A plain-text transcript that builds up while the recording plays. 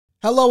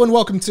Hello and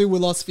welcome to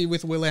Willosophy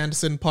with Will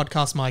Anderson.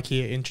 Podcast Mike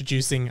here,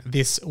 introducing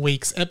this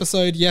week's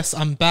episode. Yes,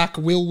 I'm back.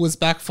 Will was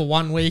back for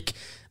 1 week.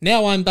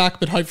 Now I'm back,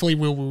 but hopefully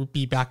Will will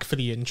be back for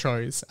the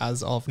intros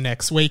as of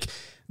next week.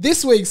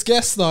 This week's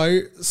guest,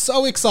 though,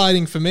 so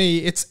exciting for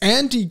me. It's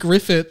Andy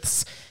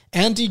Griffiths.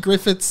 Andy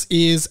Griffiths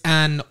is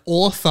an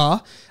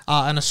author,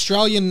 an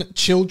Australian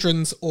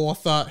children's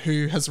author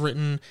who has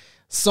written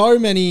so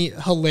many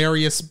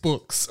hilarious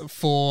books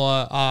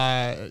for,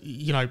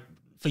 for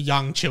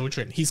young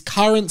children. His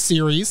current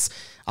series,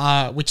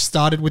 which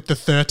started with the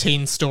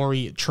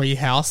 13-story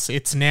Treehouse,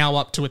 it's now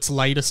up to its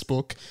latest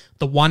book,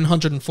 the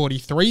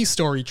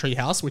 143-story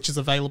Treehouse, which is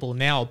available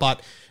now.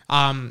 But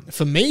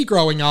for me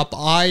growing up,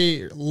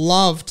 I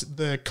loved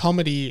the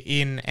comedy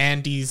in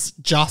Andy's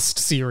Just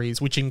series,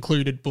 which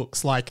included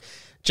books like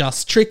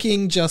Just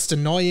Tricking, Just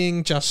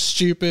Annoying, Just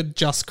Stupid,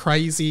 Just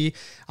Crazy.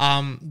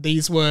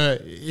 These were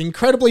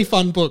incredibly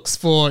fun books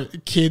for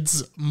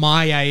kids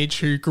my age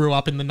who grew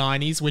up in the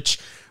 90s, which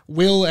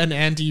Will and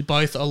Andy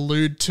both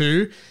allude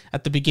to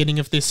at the beginning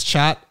of this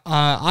chat.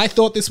 I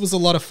thought this was a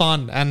lot of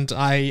fun, and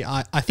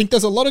I think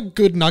there's a lot of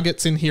good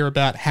nuggets in here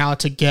about how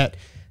to get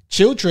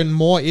children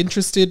more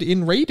interested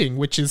in reading,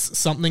 which is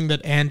something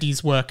that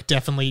Andy's work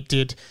definitely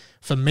did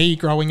for me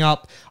growing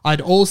up.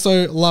 I'd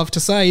also love to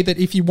say that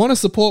if you want to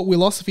support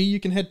Willosophy, you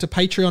can head to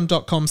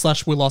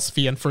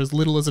patreon.com/Willosophy, and for as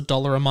little as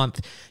 $1 a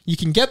month, you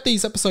can get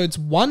these episodes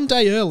 1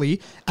 day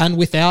early and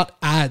without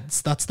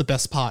ads. That's the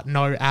best part.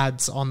 No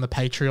ads on the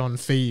Patreon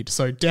feed.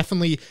 So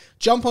definitely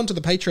jump onto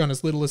the Patreon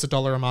as little as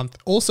 $1 a month.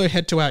 Also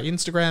head to our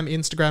Instagram,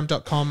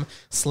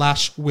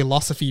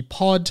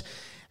 instagram.com/Willosophypod.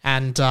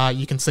 And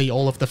you can see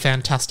all of the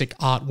fantastic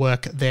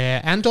artwork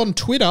there. And on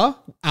Twitter,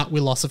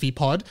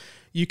 @WillosophyPod,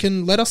 you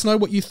can let us know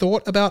what you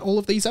thought about all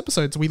of these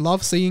episodes. We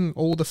love seeing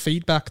all the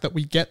feedback that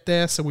we get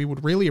there, so we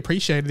would really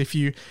appreciate it if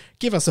you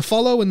give us a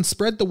follow and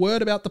spread the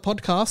word about the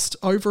podcast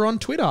over on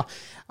Twitter.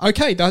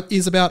 Okay, that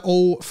is about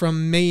all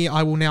from me.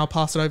 I will now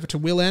pass it over to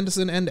Will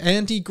Anderson and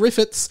Andy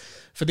Griffiths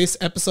for this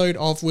episode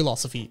of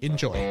Willosophy.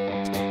 Enjoy.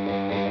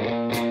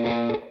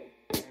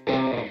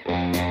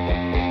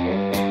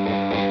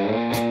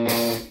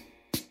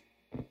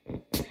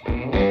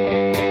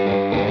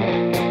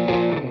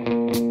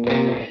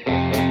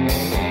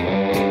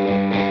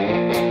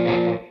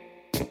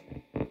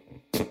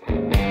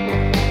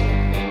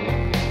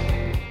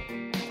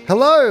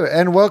 Hello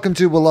and welcome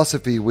to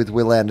Willosophy with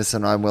Will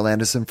Anderson. I'm Will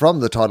Anderson. From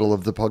the title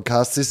of the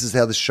podcast, this is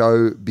how the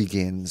show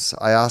begins.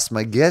 I ask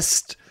my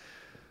guest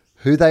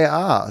who they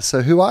are.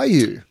 So who are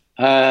you?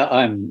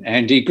 I'm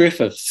Andy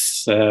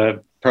Griffiths,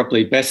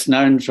 probably best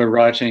known for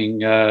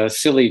writing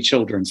silly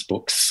children's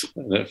books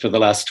for the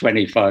last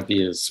 25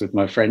 years with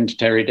my friend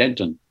Terry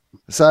Denton.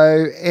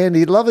 So,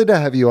 Andy, lovely to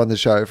have you on the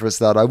show for a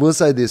start. I will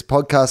say this,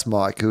 Podcast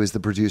Mike, who is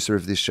the producer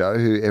of this show,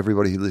 who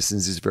everybody who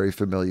listens is very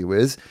familiar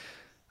with,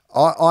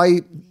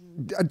 I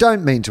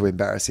don't mean to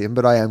embarrass him,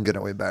 but I am going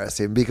to embarrass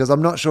him because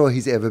I'm not sure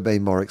he's ever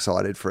been more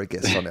excited for a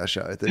guest on our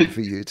show than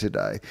for you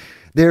today.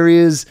 There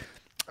is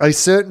a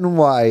certain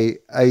way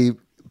a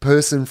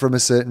person from a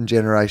certain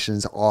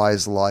generation's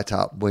eyes light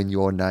up when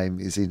your name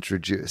is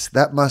introduced.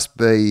 That must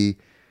be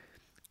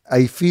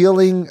a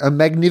feeling, a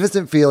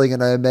magnificent feeling,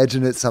 and I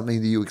imagine it's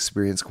something that you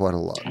experience quite a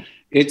lot.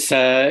 It's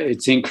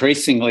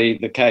increasingly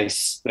the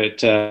case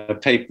that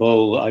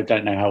people, I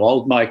don't know how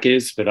old Mike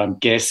is, but I'm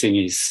guessing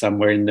he's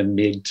somewhere in the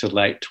mid to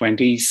late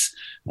 20s,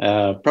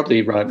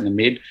 probably right in the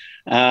mid.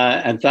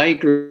 And they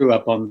grew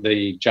up on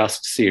the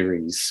Just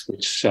series,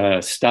 which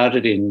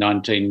started in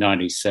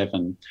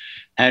 1997.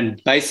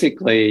 And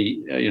basically,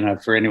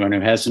 for anyone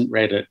who hasn't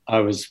read it, I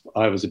was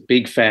a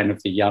big fan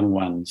of the young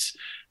ones.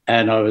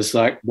 And I was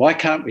like, why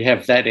can't we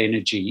have that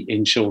energy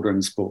in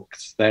children's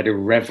books, that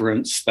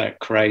irreverence, that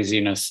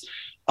craziness?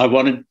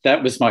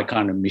 That was my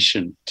kind of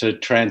mission, to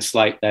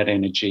translate that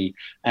energy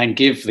and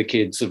give the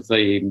kids of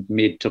the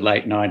mid to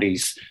late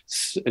 90s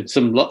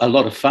a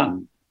lot of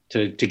fun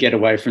to get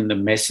away from the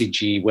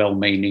messagey,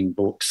 well-meaning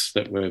books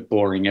that were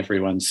boring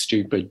everyone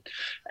stupid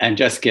and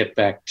just get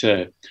back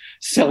to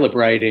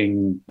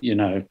celebrating,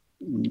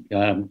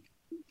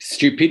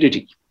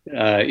 stupidity.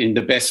 In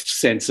the best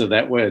sense of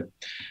that word.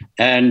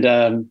 And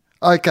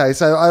okay,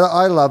 so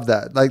I love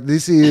that. Like,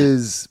 this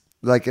is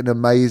like an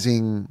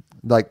amazing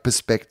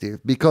perspective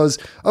because,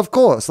 of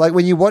course, like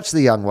when you watch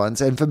the young ones,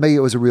 and for me it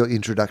was a real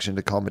introduction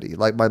to comedy.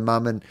 Like, my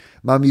mum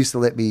used to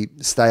let me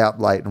stay up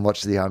late and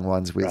watch the young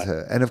ones with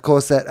her, and of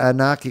course that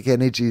anarchic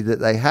energy that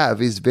they have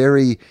is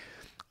very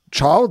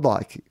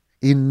childlike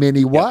in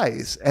many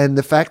ways. And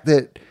the fact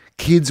that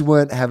kids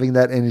weren't having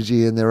that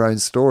energy in their own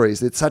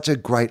stories, it's such a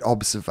great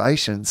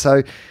observation.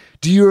 So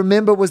do you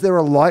remember, was there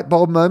a light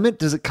bulb moment?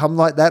 Does it come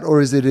like that,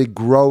 or is it a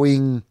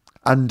growing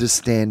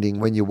understanding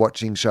when you're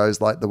watching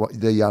shows like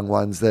the young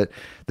ones that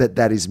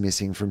is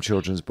missing from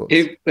children's books?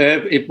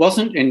 It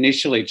wasn't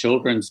initially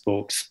children's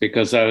books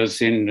because I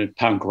was in a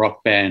punk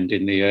rock band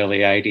in the early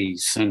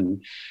 80s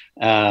and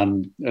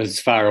as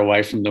far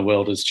away from the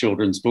world as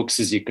children's books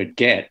as you could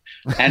get,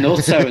 and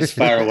also as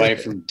far away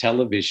from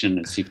television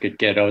as you could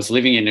get. I was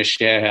living in a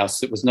share house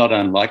that was not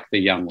unlike the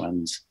young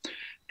ones.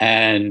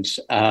 And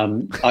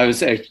I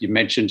was, you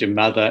mentioned your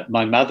mother.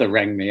 My mother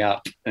rang me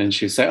up and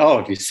she said, "Oh,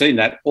 have you seen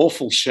that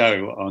awful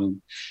show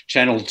on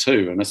Channel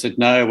 2?" And I said,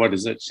 "No, what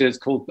is it?" She said, "It's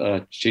called,"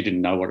 she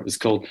didn't know what it was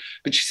called,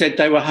 but she said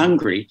they were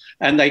hungry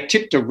and they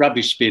tipped a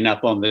rubbish bin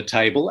up on the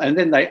table and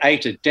then they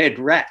ate a dead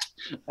rat.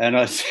 And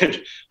I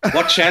said,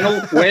 "What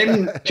channel?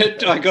 When?"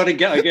 I got to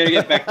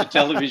get back to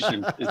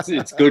television.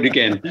 It's good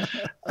again.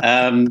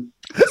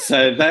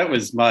 So that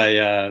was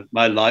my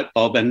my light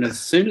bulb. And as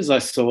soon as I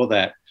saw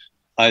that,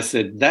 I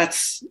said,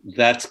 that's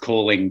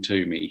calling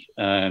to me.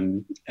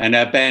 And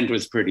our band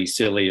was pretty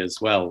silly as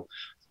well.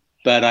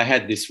 But I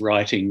had this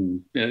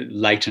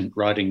latent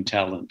writing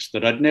talent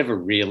that I'd never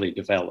really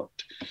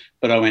developed.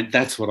 But I went,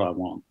 that's what I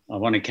want. I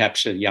want to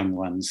capture young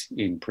ones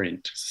in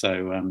print.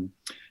 So,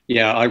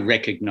 I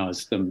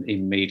recognised them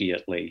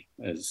immediately.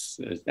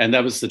 And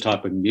that was the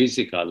type of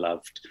music I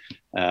loved,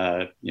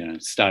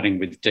 starting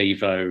with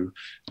Devo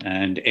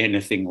and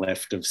Anything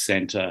Left of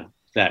Centre.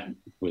 That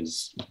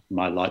was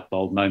my light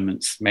bulb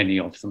moments, many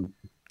of them.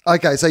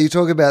 Okay, so you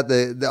talk about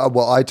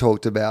what I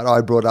talked about.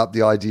 I brought up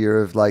the idea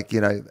of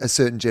a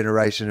certain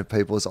generation of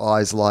people's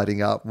eyes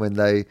lighting up when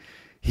they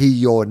hear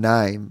your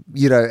name,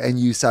 and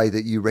you say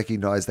that you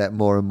recognise that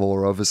more and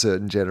more of a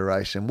certain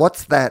generation.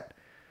 What's that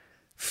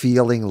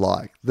feeling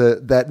like,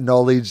 that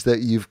knowledge that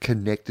you've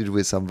connected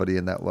with somebody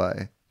in that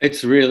way?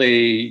 It's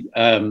really,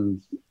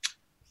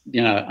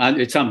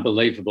 it's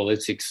unbelievable.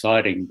 It's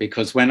exciting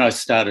because when I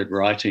started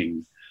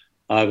writing,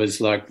 I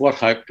was like, what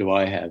hope do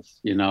I have?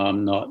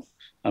 I'm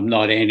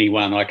not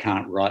anyone. I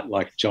can't write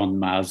like John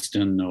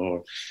Marsden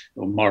or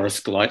Morris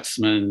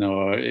Gleitzman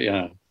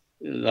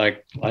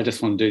I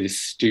just want to do this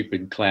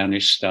stupid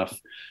clownish stuff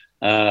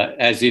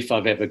as if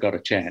I've ever got a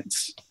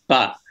chance.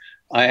 But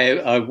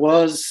I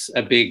was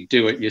a big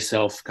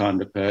do-it-yourself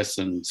kind of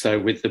person. So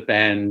with the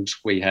band,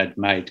 we had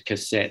made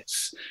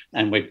cassettes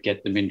and we'd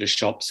get them into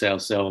shops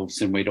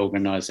ourselves and we'd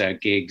organise our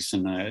gigs.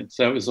 And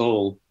so it was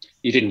all,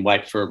 you didn't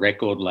wait for a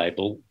record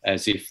label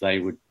as if they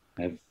would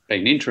have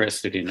been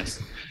interested in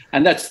us.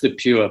 And that's the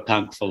pure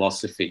punk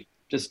philosophy.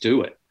 Just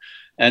do it.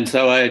 And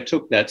so I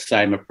took that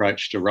same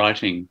approach to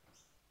writing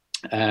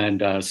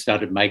and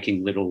started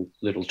making little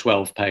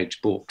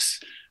 12-page books,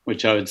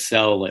 which I would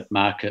sell at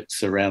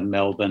markets around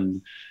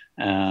Melbourne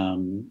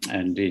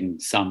and in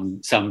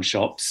some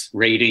shops,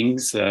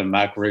 readings.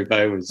 Mark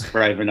Rubbo was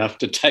brave enough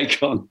to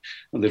take on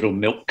a little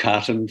milk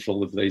carton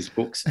full of these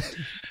books.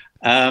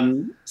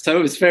 So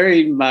it was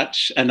very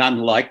much an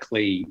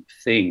unlikely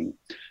thing.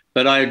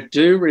 But I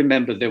do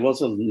remember there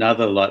was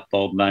another light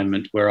bulb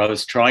moment where I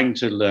was trying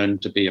to learn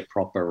to be a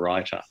proper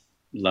writer,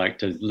 like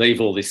to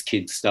leave all this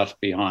kid stuff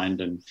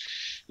behind and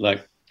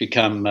like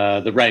become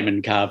the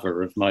Raymond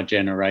Carver of my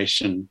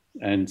generation.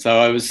 And so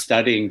I was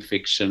studying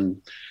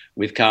fiction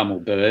with Carmel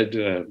Bird,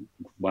 a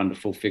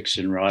wonderful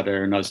fiction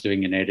writer, and I was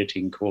doing an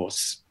editing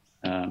course.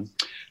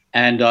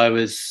 And I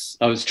was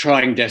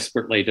trying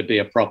desperately to be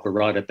a proper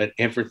writer, but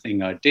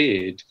everything I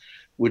did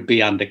would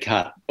be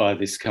undercut by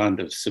this kind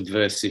of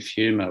subversive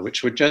humour,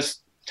 which would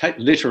just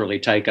literally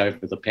take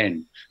over the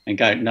pen and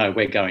go, no,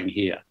 we're going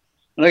here.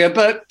 And I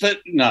go, but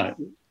no.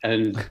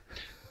 And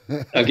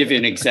I'll give you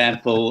an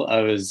example.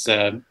 I was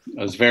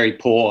very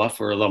poor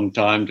for a long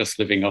time, just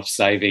living off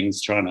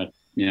savings, trying to,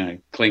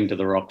 cling to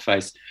the rock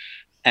face.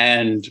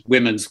 And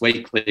Women's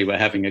Weekly were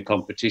having a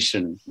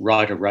competition,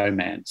 write a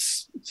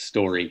romance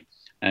story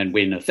and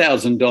win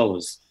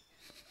 $1,000.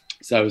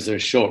 So it was a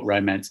short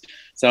romance.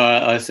 So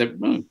I said,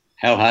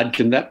 how hard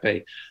can that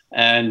be?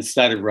 And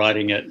started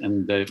writing it.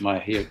 And my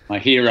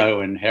hero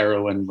and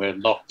heroine were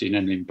locked in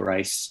an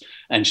embrace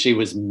and she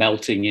was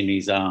melting in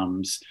his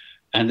arms.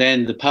 And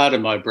then the part of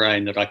my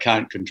brain that I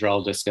can't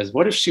control just goes,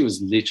 what if she was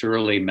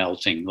literally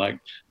melting? Like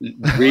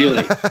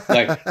really,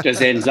 like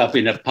just ends up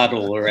in a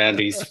puddle around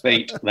his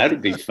feet.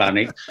 That'd be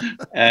funny.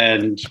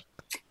 And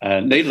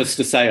needless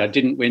to say, I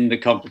didn't win the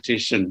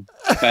competition,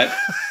 but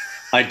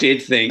I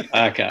did think,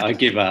 okay, I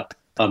give up.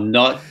 I'm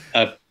not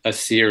a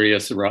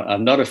serious writer.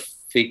 I'm not a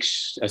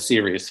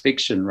serious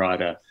fiction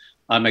writer.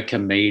 I'm a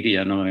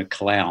comedian. I'm a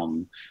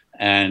clown.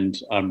 And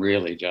I'm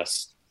really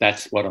just,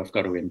 that's what I've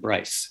got to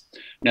embrace.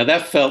 Now,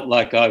 that felt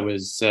like I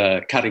was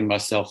cutting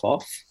myself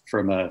off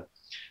from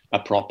a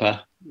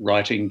proper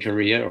writing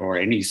career or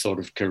any sort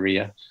of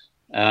career.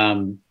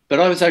 But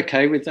I was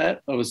okay with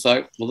that. I was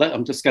like, well,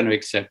 I'm just going to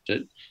accept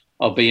it.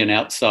 I'll be an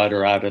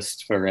outsider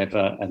artist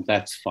forever, and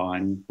that's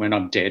fine. When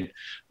I'm dead,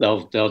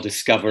 they'll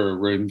discover a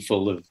room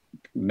full of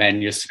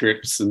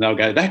manuscripts and they'll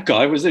go, that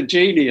guy was a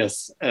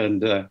genius.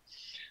 And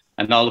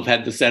I'll have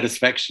had the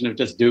satisfaction of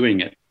just doing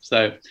it.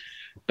 So,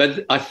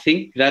 but I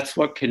think that's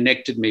what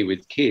connected me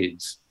with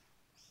kids,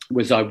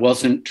 was I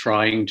wasn't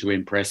trying to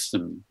impress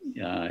them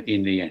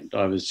in the end.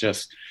 I was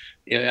just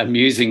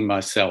amusing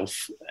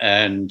myself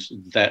and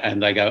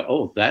they go,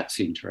 oh, that's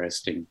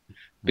interesting,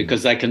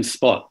 because they can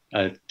spot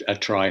a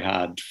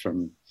try-hard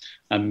from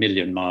a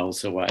million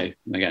miles away.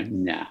 And they go,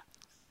 nah.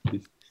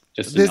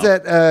 There's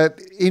that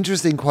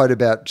interesting quote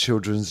about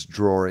children's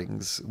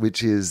drawings,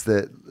 which is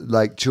that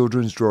like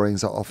children's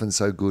drawings are often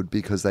so good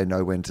because they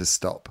know when to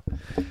stop.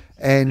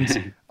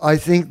 And I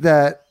think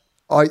that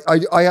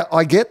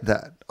I get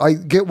that. I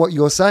get what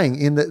you're saying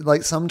in that,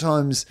 like,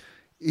 sometimes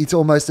it's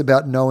almost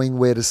about knowing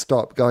where to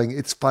stop, going,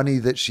 it's funny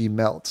that she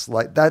melts.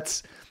 Like,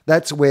 that's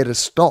where to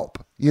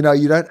stop. You know,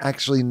 you don't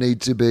actually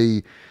need to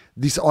be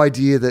this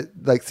idea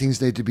that, like,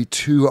 things need to be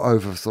too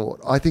overthought.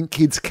 I think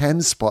kids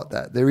can spot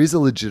that. There is a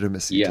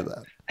legitimacy to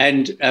that.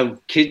 And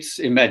kids'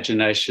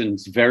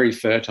 imagination's very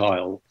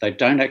fertile. They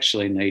don't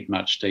actually need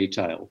much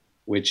detail,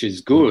 which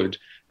is good,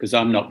 because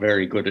I'm not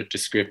very good at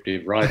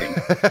descriptive writing.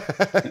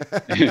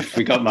 If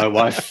we got my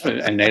wife,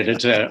 an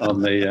editor,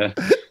 on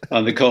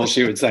the call,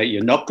 she would say,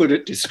 "You're not good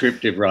at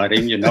descriptive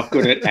writing. You're not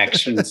good at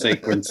action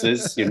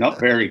sequences. You're not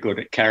very good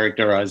at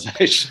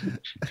characterization."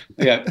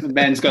 Yeah, the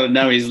man's got to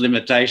know his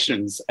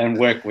limitations and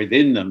work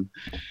within them.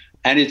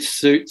 And it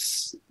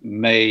suits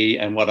me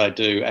and what I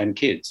do and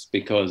kids,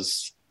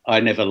 because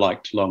I never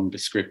liked long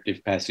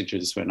descriptive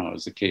passages when I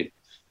was a kid.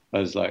 I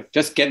was like,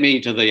 just get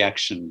me to the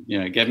action, you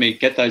know,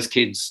 get those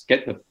kids,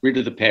 rid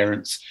of the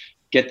parents,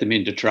 get them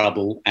into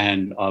trouble,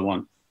 and I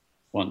want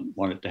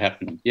it to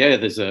happen. Yeah,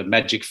 there's a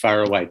magic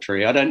faraway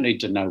tree. I don't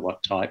need to know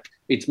what type.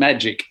 It's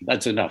magic.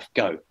 That's enough.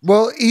 Go.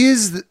 Well,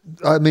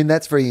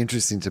 that's very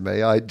interesting to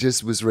me. I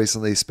just was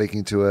recently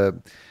speaking to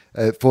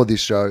for this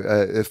show,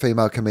 a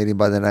female comedian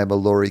by the name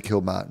of Laurie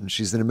Kilmartin.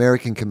 She's an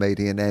American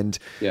comedian, and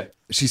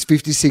she's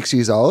 56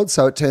 years old.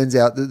 So it turns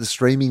out that the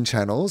streaming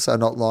channels are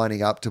not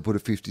lining up to put a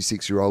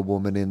 56-year-old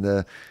woman in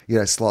the, you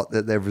know, slot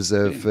that they've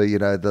reserved for, you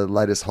know, the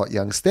latest hot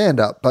young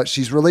stand-up. But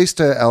she's released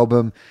her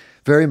album,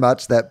 very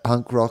much that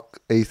punk rock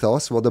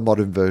ethos, well, the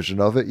modern version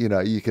of it. You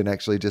know, you can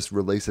actually just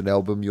release an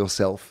album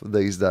yourself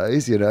these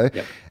days, you know,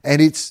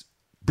 and it's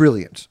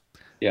brilliant.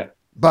 Yeah.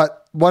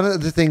 But one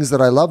of the things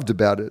that I loved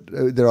about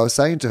it, that I was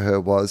saying to her,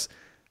 was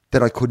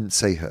that I couldn't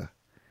see her,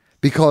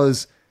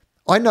 because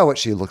I know what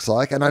she looks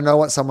like, and I know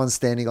what someone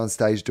standing on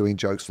stage doing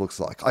jokes looks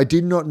like. I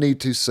did not need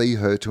to see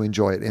her to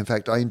enjoy it. In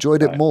fact, I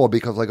enjoyed it more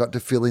because I got to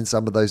fill in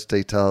some of those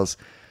details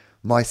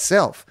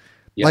myself.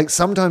 Yep. Like,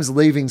 sometimes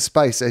leaving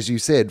space, as you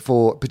said,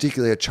 for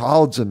particularly a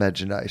child's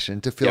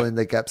imagination to fill in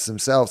the gaps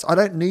themselves. I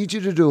don't need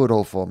you to do it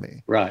all for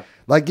me. Right.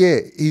 Like, yeah,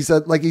 he's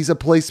a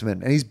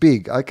policeman and he's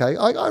big. Okay,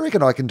 I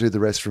reckon I can do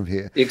the rest from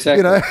here. Exactly.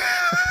 You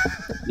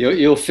know?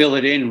 You'll fill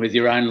it in with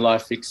your own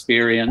life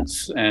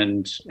experience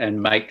and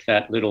make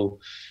that little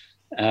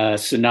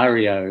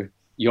scenario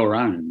your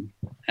own.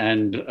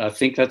 And I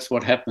think that's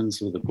what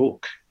happens with a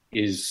book.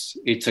 Is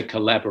it's a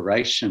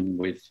collaboration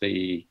with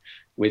the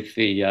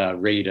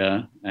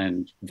reader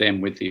and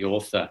then with the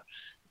author,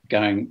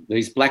 going,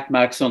 these black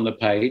marks on the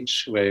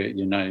page where,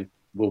 you know,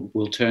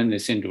 we'll turn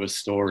this into a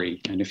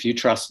story, and if you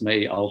trust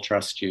me, I'll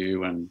trust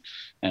you,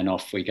 and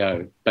off we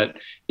go. But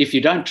if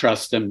you don't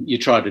trust them, you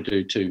try to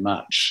do too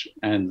much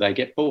and they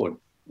get bored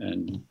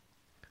and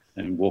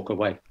walk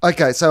away.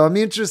 Okay, so I'm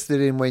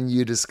interested in when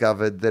you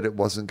discovered that it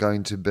wasn't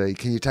going to be,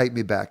 can you take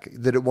me back,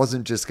 that it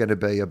wasn't just going to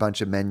be a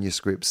bunch of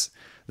manuscripts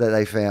that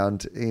they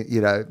found, you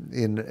know,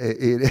 in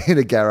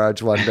a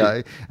garage one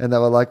day, and they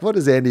were like, what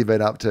has Andy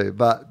been up to?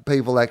 But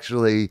people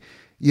actually,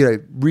 you know,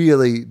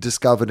 really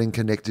discovered and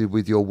connected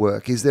with your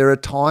work. Is there a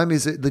time,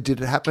 did it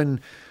happen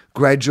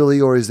gradually,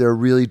 or is there a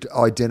really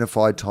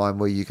identified time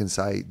where you can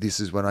say, this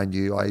is when I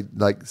knew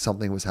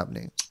something was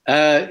happening?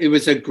 It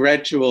was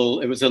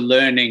a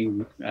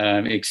learning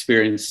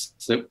experience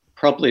that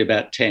probably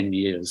about 10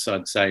 years,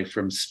 I'd say,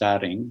 from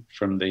starting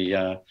from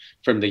the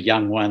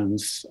young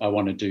ones, I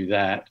want to do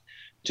that,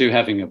 to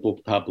having a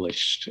book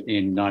published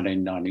in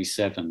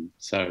 1997.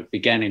 So it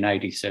began in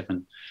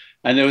 87.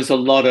 And there was a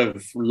lot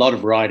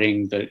of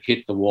writing that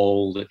hit the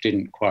wall that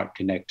didn't quite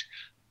connect,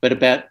 but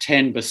about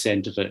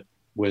 10% of it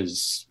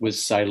was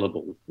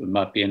saleable. It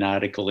might be an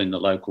article in the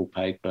local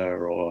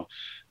paper, or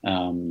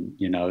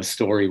you know, a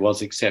story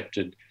was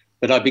accepted.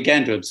 But I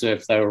began to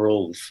observe they were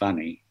all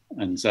funny.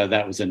 And so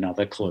that was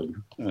another clue.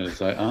 I was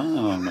like,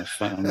 I'm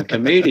a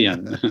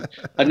comedian.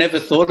 I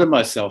never thought of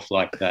myself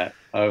like that.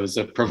 I was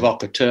a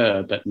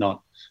provocateur, but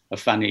not a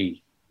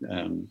funny.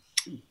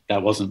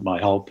 That wasn't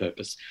my whole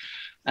purpose.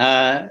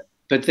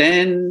 But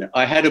then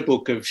I had a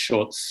book of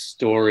short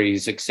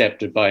stories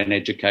accepted by an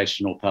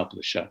educational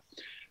publisher.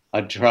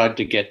 I tried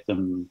to get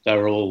them. They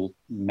were all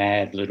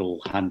mad little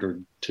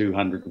 100,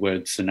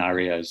 200-word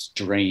scenarios,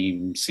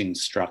 dreams,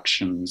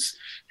 instructions,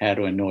 how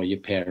to annoy your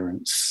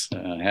parents,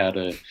 how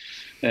to,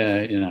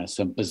 you know,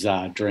 some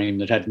bizarre dream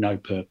that had no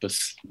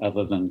purpose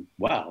other than,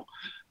 wow.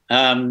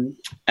 And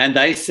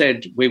they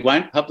said, we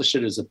won't publish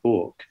it as a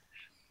book.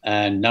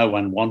 And no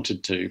one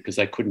wanted to, because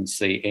they couldn't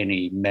see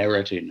any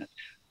merit in it.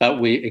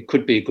 But it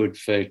could be good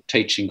for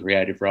teaching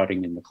creative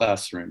writing in the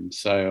classroom.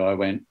 So I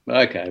went,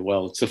 okay,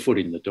 well, it's a foot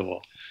in the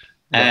door.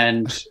 Right.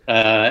 And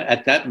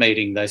at that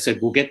meeting, they said,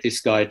 we'll get this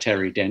guy,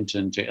 Terry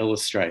Denton, to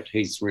illustrate.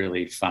 He's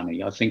really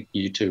funny. I think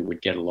you two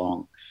would get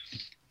along.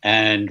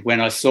 And when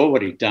I saw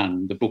what he'd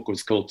done, the book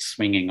was called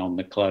Swinging on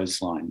the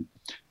Clothesline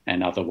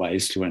and Other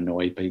Ways to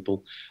Annoy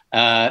People.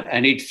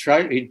 And he'd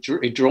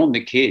drawn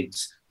the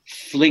kids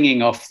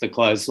flinging off the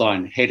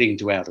clothesline, heading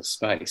to outer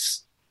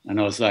space. And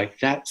I was like,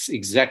 that's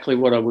exactly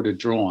what I would have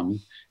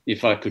drawn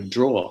if I could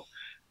draw.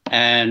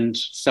 And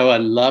so I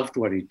loved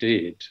what he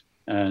did.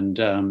 And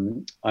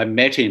I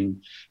met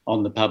him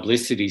on the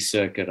publicity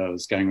circuit. I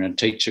was going around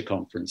teacher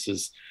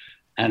conferences,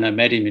 and I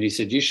met him and he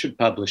said, you should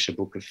publish a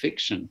book of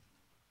fiction.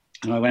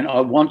 And I went,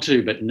 I want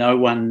to, but no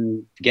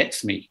one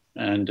gets me.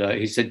 And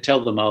he said,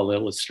 tell them I'll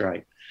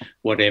illustrate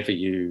whatever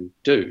you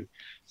do.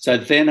 So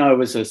then I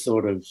was a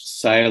sort of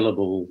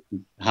saleable,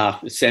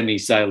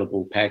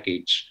 semi-saleable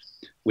package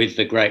with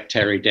the great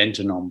Terry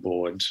Denton on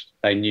board.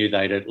 They knew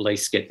they'd at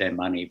least get their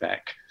money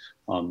back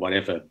on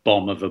whatever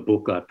bomb of a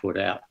book I put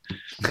out.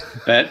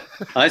 But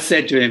I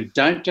said to him,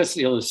 don't just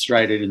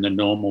illustrate it in the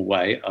normal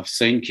way. I've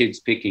seen kids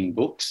picking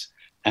books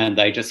and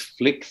they just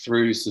flick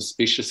through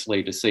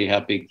suspiciously to see how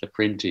big the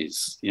print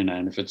is, you know,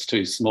 and if it's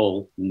too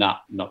small,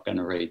 not going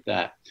to read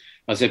that.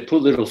 I said,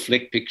 put little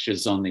flick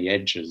pictures on the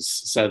edges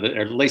so that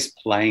they're at least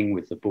playing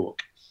with the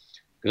book.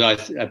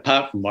 Because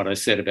apart from what I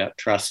said about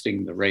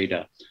trusting the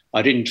reader,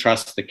 I didn't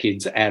trust the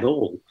kids at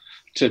all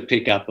to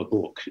pick up a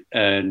book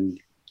and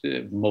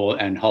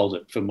hold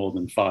it for more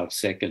than 5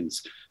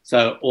 seconds.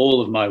 So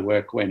all of my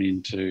work went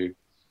into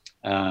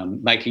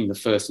making the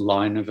first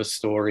line of a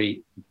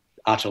story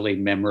utterly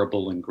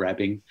memorable and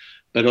grabbing,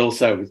 but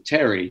also with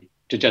Terry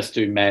to just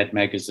do Mad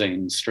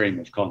Magazine stream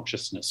of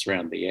consciousness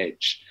around the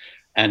edge.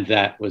 And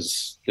that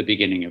was the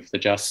beginning of the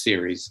Just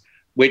series,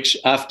 which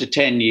after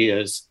 10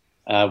 years,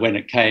 when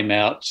it came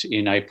out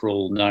in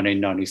April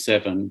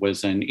 1997,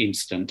 was an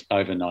instant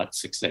overnight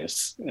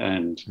success.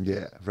 And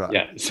yeah, right.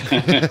 Yeah.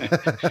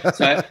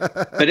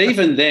 But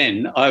even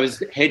then, I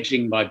was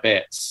hedging my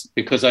bets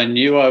because I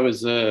knew I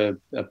was a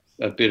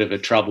bit of a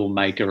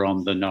troublemaker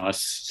on the nice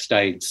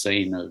staid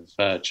scene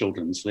of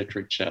children's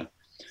literature.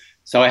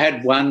 So I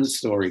had one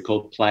story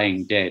called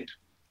Playing Dead,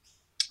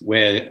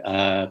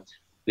 where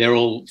they're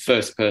all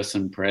first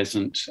person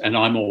present and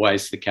I'm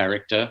always the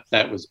character.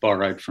 That was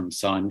borrowed from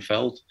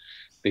Seinfeld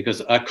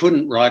because I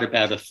couldn't write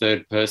about a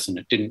third person.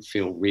 It didn't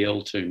feel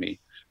real to me.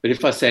 But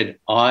if I said,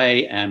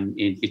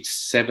 it's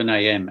 7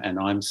 a.m. and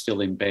I'm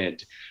still in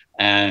bed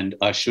and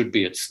I should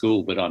be at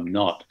school, but I'm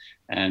not.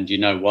 And you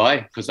know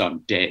why? Because I'm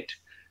dead.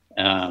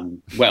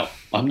 Well,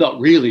 I'm not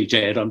really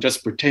dead. I'm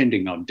just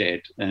pretending I'm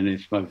dead. And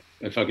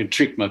if I can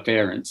trick my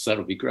parents,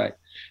 that'll be great.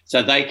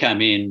 So they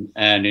come in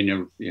and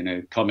in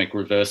a comic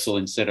reversal,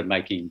 instead of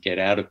making him get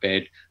out of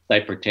bed, they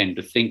pretend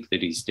to think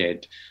that he's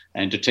dead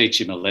and to teach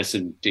him a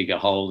lesson, dig a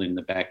hole in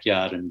the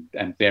backyard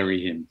and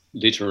bury him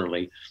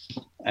literally.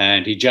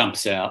 And he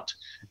jumps out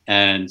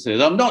and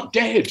says, I'm not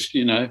dead,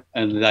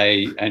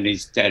 and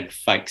his dad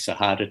fakes a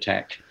heart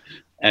attack.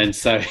 And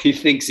so he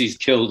thinks he's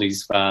killed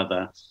his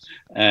father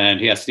and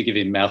he has to give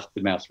him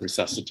mouth-to-mouth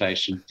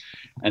resuscitation.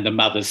 And the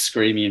mother's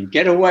screaming,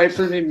 get away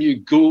from him, you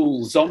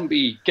ghoul,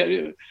 zombie.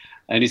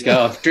 And he's going,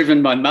 I've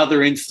driven my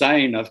mother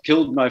insane. I've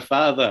killed my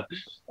father.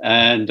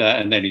 And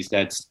then his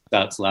dad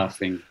starts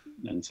laughing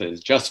and says,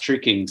 just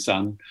tricking,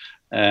 son.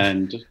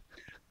 But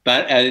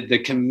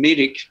the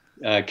comedic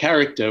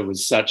character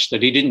was such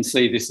that he didn't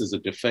see this as a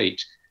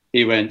defeat.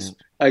 He went,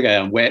 okay,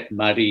 I'm wet,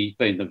 muddy,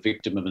 been the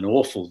victim of an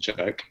awful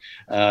joke,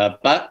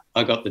 but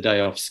I got the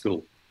day off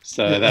school.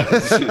 So that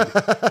was...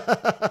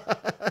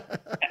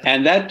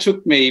 And that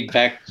took me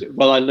back...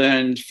 I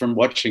learned from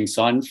watching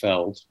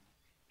Seinfeld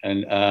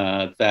and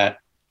that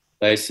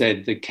they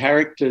said the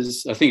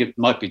characters... I think it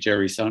might be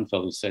Jerry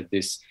Seinfeld who said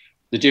this,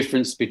 the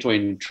difference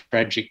between a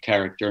tragic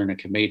character and a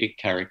comedic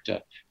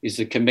character is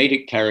the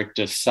comedic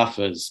character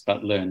suffers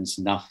but learns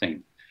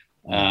nothing.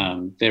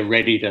 They're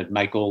ready to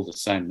make all the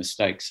same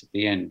mistakes at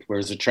the end,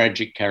 whereas a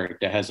tragic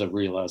character has a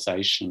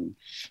realisation,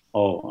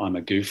 I'm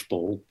a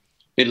goofball, a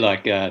bit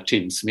like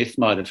Tim Smith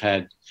might have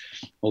had,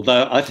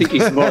 although I think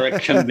he's more a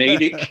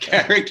comedic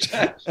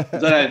character. I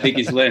don't think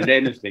he's learned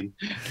anything.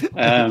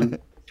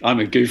 I'm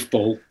a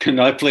goofball. Can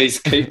I please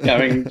keep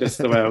going just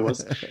the way I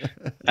was?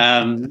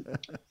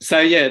 So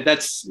yeah,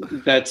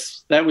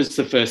 that was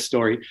the first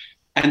story,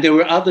 and there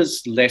were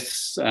others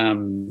less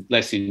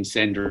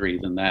incendiary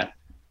than that.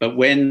 But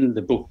when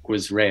the book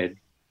was read,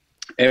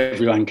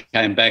 everyone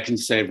came back and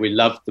said, we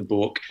loved the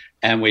book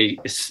and we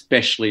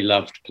especially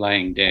loved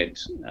Playing Dead.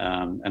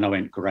 And I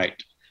went,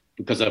 great,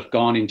 because I've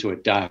gone into a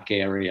dark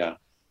area,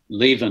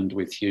 leavened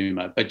with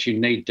humour, but you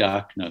need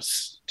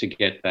darkness to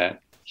get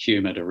that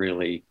humour to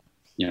really,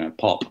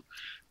 pop.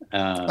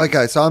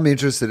 Okay, so I'm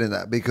interested in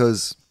that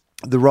because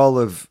the role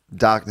of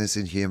darkness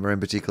in humour,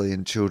 and particularly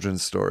in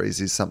children's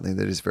stories, is something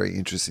that is very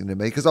interesting to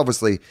me because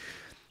obviously...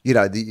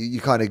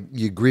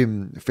 your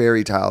grim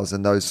fairy tales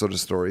and those sort of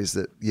stories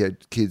that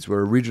kids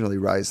were originally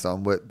raised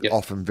on were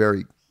often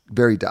very,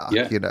 very dark,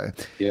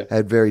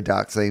 had very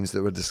dark themes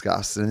that were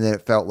discussed. And then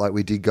it felt like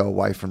we did go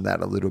away from that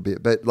a little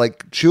bit. But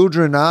like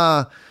children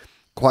are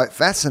quite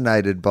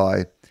fascinated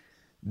by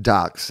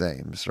dark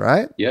themes,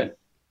 right? Yeah.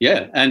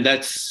 Yeah. And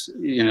that's,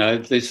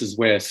 this is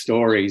where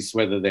stories,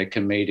 whether they're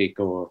comedic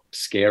or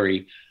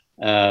scary,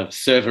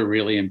 serve a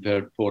really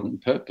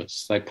important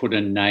purpose. They put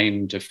a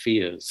name to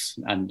fears,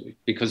 and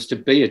because to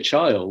be a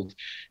child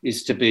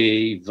is to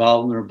be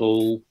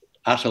vulnerable,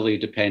 utterly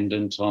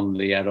dependent on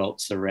the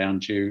adults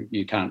around you.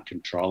 You can't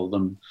control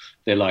them.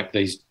 They're like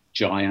these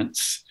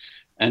giants,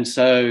 And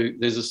so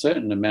there's a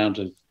certain amount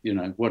of,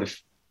 what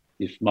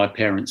if my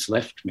parents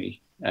left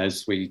me,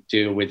 as we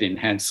deal with in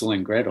Hansel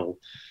and Gretel,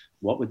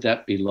 what would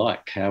that be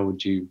like? How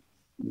would you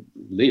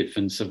live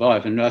and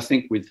survive? And I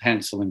think with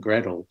Hansel and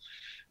Gretel,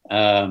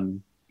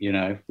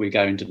 we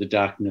go into the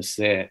darkness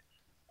there.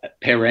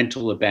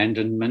 Parental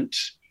abandonment.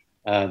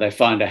 They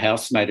find a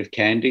house made of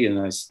candy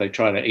and they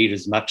try to eat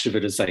as much of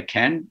it as they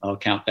can. I'll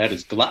count that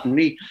as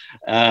gluttony.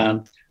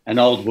 An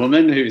old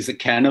woman who's a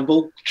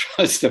cannibal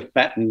tries to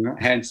fatten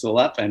Hansel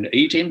up and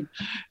eat him,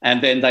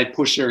 and then they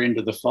push her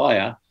into the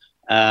fire,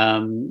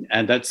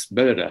 and that's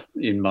murder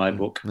in my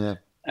book. Yeah.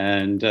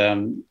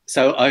 And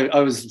so I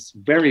was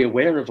very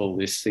aware of all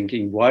this,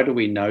 thinking, why do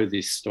we know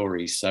this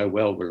story so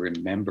well? We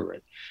remember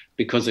it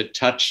because it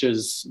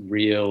touches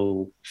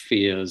real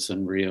fears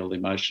and real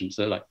emotions.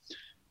 They're like,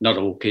 not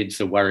all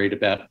kids are worried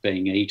about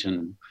being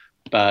eaten,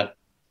 but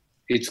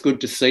it's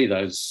good to see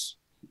those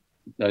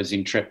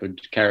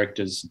intrepid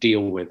characters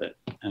deal with it.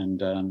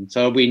 And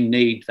so we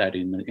need that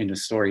in a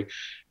story.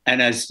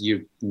 And as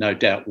you no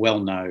doubt well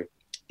know,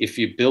 if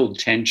you build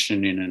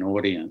tension in an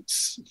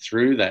audience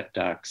through that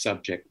dark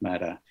subject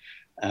matter,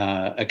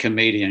 a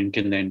comedian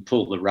can then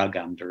pull the rug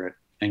under it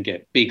and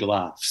get big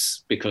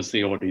laughs because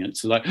the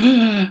audience is like,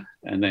 and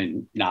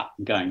then,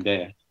 going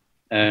there.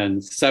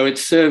 And so it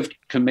served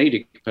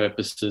comedic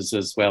purposes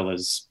as well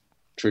as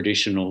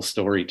traditional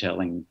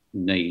storytelling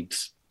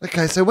needs.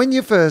 Okay, so when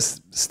you're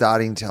first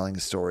starting telling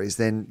stories,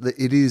 then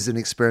it is an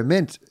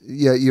experiment.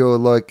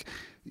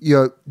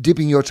 You're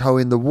dipping your toe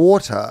in the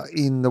water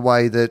in the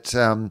way that,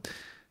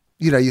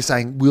 you're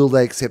saying, will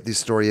they accept this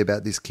story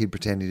about this kid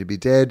pretending to be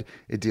dead?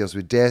 It deals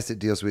with death. It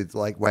deals with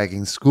like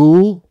wagging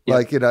school.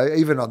 Yep.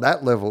 Even on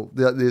that level,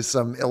 there's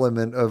some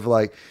element of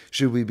like,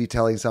 should we be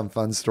telling some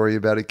fun story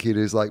about a kid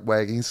who's like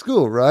wagging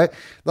school, right?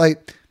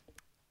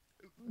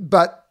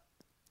 But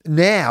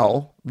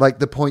now, like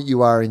the point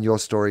you are in your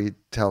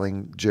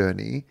storytelling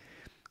journey,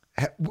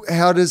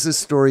 how does the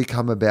story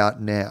come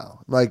about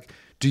now? Like,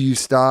 do you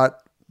start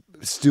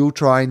still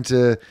trying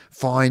to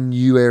find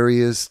new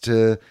areas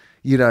to,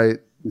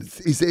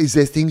 is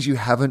there things you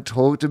haven't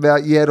talked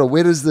about yet? Or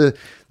where does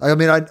I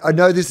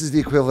know this is the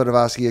equivalent of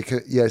asking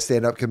a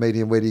stand-up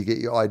comedian, where do you get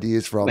your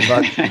ideas from?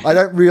 But I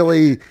don't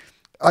really...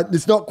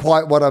 it's not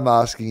quite what I'm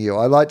asking you.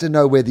 I like to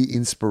know where the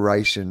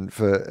inspiration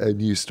for a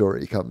new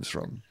story comes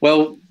from.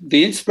 Well,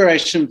 the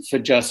inspiration for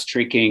Just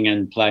Tricking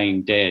and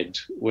Playing Dead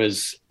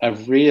was a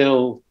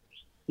real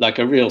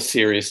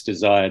serious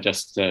desire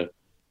just to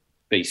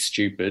be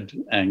stupid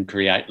and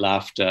create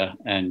laughter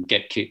and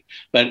get kicked.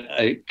 But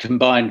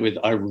combined with,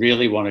 I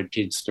really wanted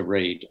kids to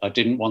read. I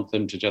didn't want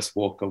them to just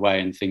walk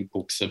away and think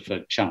books are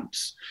for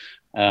chumps.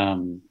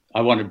 I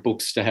wanted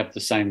books to have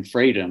the same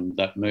freedom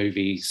that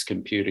movies,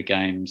 computer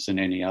games, and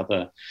any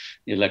other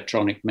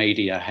electronic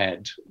media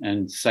had.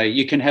 And say,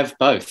 you can have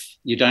both.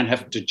 You don't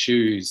have to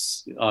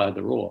choose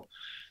either or.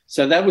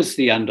 So that was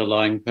the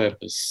underlying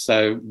purpose.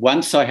 So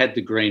once I had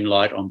the green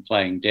light on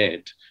Playing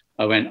Dead,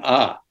 I went,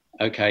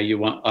 okay,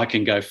 I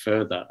can go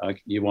further.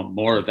 You want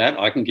more of that?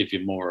 I can give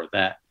you more of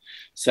that.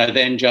 So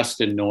then Just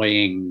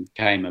Annoying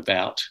came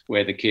about,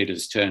 where the kid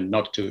has turned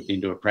not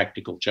into a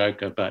practical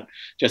joker, but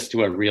just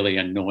to a really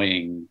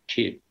annoying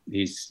kid.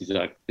 He's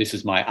like, this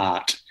is my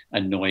art,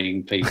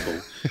 annoying people.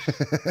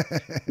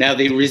 Now,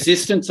 the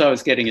resistance I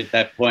was getting at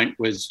that point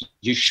was,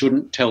 you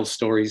shouldn't tell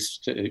stories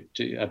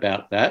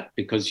about that,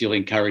 because you'll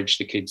encourage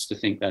the kids to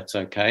think that's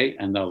okay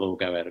and they'll all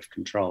go out of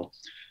control.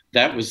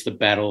 That was the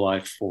battle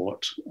I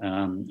fought,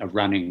 a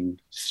running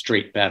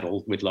street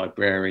battle with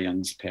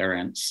librarians,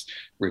 parents,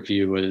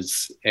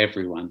 reviewers,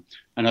 everyone.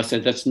 And I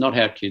said, that's not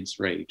how kids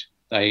read.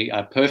 They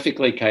are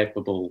perfectly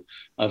capable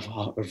of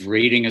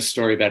reading a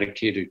story about a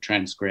kid who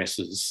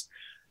transgresses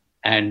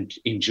and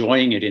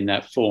enjoying it in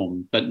that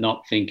form, but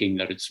not thinking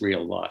that it's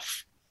real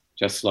life.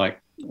 Just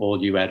like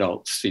all you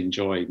adults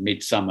enjoy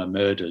Midsummer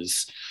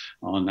Murders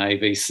on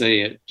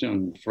ABC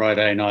on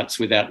Friday nights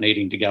without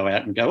needing to go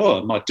out and go,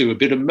 I might do a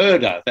bit of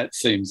murder. That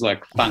seems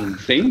like a fun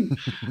thing.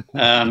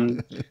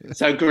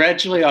 So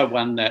gradually I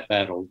won that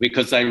battle,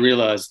 because I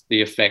realised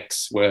the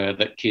effects were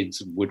that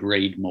kids would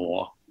read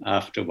more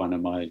after one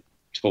of my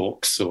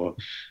talks or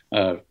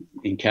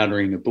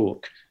encountering a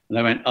book. And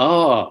they went,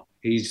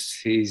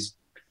 he's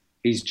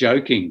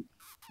joking.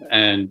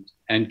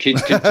 And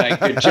kids can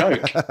take a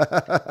joke.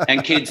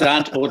 And kids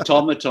aren't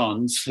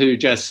automatons who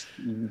just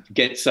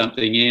get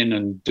something in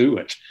and do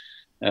it.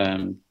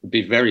 It'd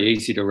be very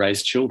easy to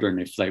raise children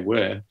if they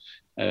were,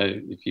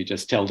 if you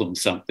just tell them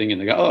something and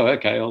they go,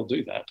 okay, I'll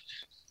do that.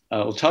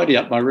 I'll tidy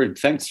up my room.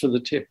 Thanks for the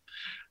tip.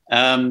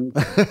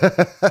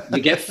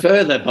 You get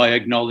further by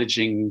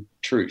acknowledging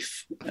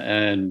truth.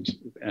 And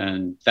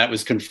that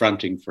was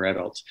confronting for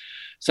adults.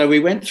 So we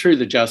went through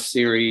the Just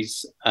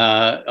series. They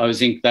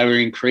were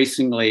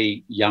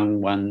increasingly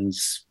young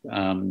ones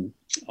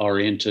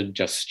oriented,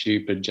 just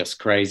stupid, just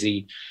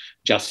crazy,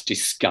 just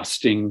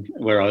disgusting,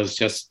 where I was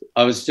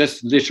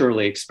just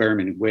literally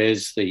experimenting.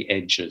 Where's the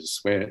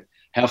edges?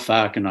 How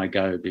far can I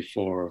go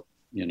before,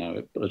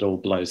 it all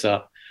blows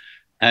up?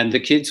 And the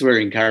kids were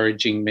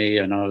encouraging me,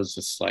 and I was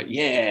just like,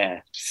 yeah,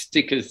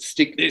 stick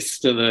this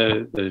to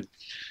the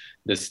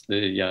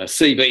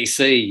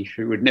CBC,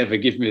 who would never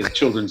give me the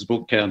Children's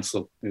Book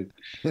Council.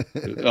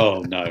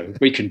 Oh, no,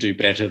 we can do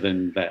better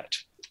than that.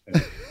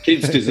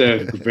 Kids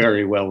deserve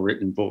very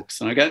well-written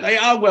books. And I go, they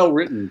are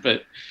well-written,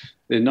 but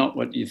they're not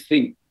what you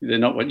think. They're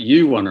not what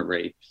you want to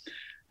read.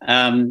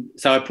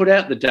 So I put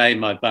out The Day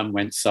My Bum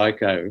Went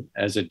Psycho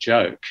as a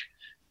joke.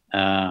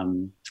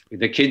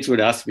 The kids would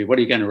ask me, what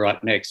are you going to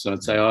write next? And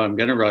I'd say, I'm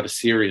going to write a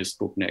serious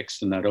book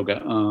next. And they'd all go,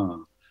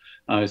 oh.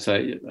 I would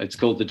say, it's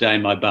called The Day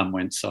My Bum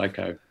Went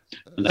Psycho.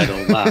 And they'd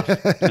all laugh.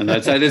 And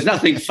I'd say, there's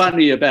nothing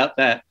funny about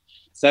that.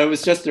 So it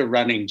was just a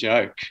running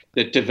joke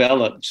that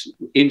developed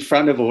in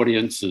front of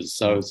audiences.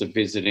 So I was a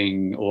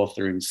visiting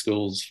author in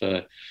schools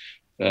for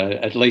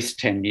at least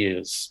 10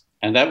 years.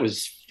 And that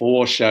was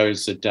 4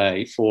 shows a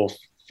day, four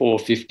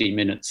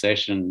 50-minute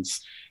sessions.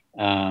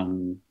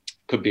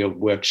 Could be a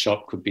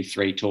workshop, could be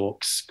 3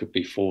 talks, could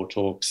be 4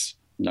 talks,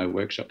 no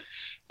workshop.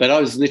 But I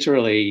was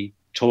literally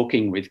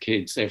talking with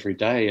kids every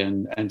day.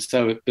 And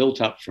so it built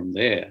up from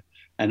there.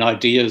 And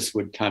ideas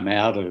would come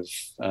out of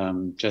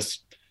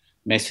just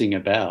messing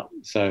about.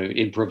 So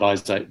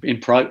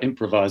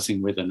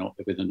improvising with an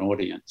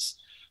audience.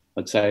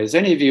 I'd say, has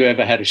any of you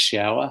ever had a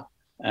shower?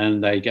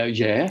 And they go,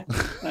 yeah.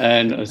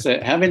 And I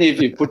said, how many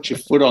of you put your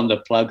foot on the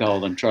plug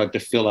hole and tried to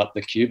fill up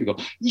the cubicle?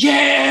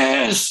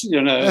 Yes,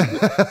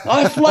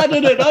 I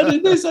flooded it. I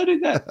did this, I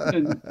did that.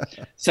 And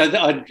so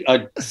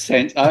I'd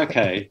sense,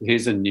 okay,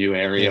 here's a new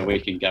area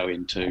we can go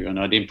into. And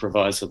I'd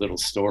improvise a little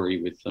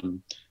story with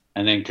them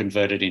and then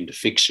convert it into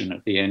fiction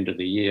at the end of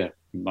the year,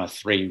 in my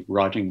 3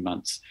 writing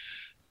months.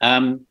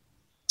 But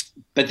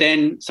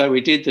then, so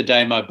we did The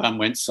Day My Bum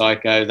Went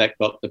Psycho. That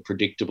got the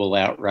predictable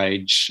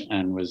outrage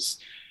and was...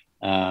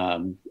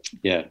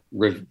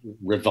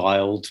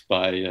 reviled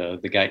by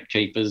the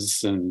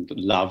gatekeepers and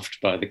loved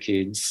by the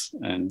kids.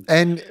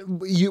 And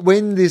you,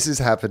 when this is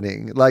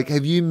happening, like,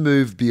 have you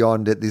moved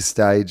beyond at this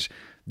stage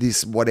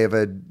this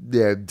whatever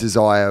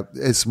desire,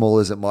 as small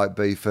as it might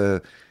be,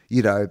 for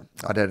I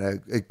don't know,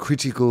 a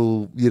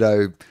critical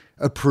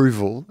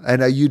approval?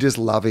 And are you just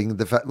loving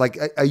the fact? Like,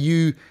 are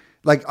you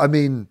like? I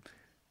mean,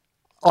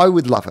 I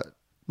would love it.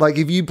 Like,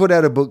 if you put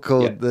out a book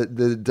called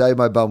the Day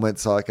My Bum Went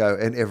Psycho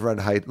and everyone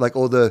hated, like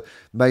all the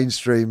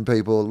mainstream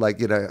people, like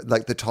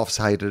the toffs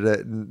hated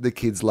it and the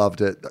kids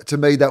loved it. To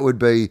me, that would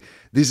be,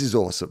 this is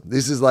awesome.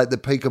 This is like the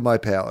peak of my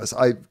powers.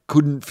 I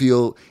couldn't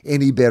feel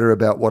any better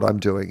about what I'm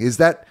doing.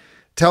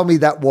 Tell me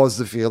that was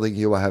the feeling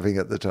you were having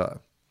at the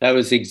time. That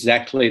was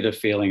exactly the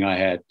feeling I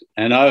had.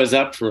 And I was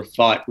up for a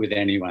fight with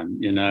anyone,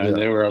 and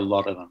there were a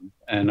lot of them.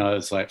 And I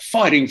was like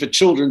fighting for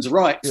children's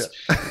rights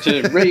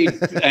to read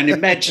and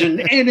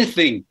imagine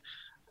anything.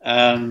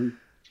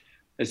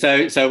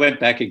 So I went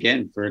back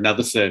again for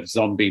another set of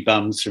zombie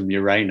bums from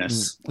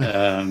Uranus.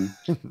 And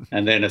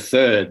then a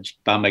third,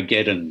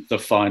 Bumageddon, the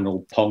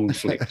final Pong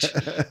flick,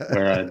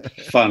 where I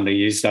finally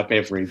used up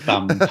every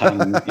bum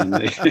pun in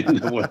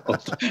the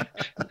world.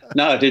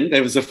 No, I didn't.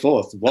 There was a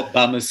fourth. What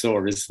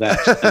Bumasaur is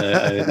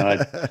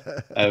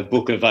that? A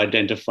book of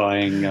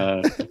identifying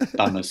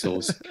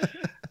Bumasaurs.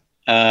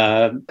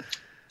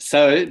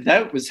 So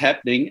that was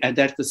happening. And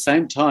at the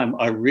same time,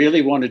 I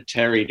really wanted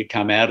Terry to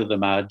come out of the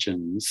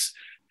margins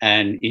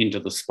and into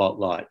the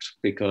spotlight,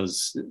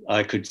 because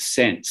I could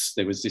sense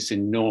there was this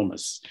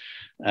enormous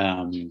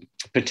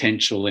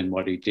potential in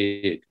what he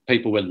did.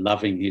 People were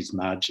loving his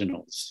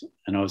marginals.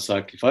 And I was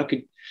like,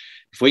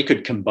 if we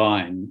could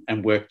combine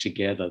and work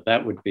together,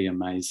 that would be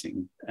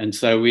amazing. And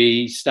so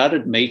we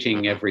started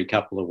meeting every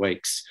couple of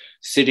weeks,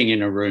 sitting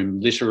in a room,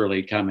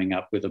 literally coming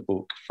up with a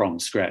book from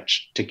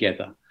scratch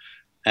together.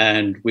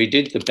 And we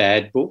did the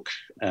bad book,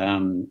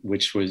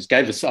 which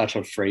gave us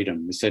utter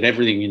freedom. We said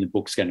everything in the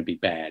book's going to be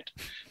bad.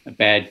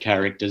 Bad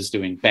characters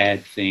doing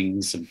bad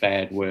things and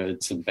bad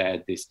words and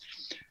bad this.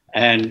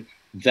 And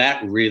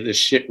the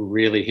shit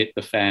really hit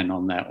the fan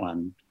on that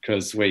one,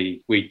 because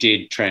we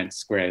did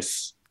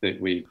transgress, that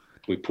we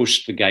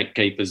pushed the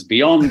gatekeepers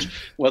beyond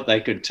what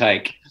they could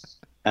take.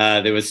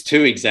 There was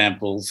 2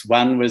 examples.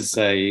 One was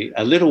a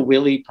Little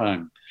Willie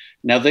poem.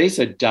 Now, these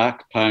are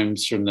dark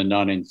poems from the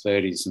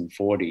 1930s and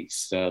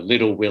 40s.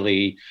 Little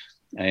Willie,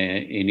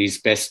 in his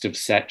best of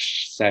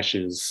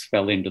sashes,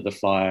 fell into the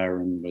fire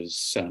and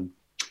was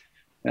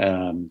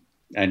and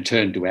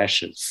turned to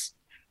ashes.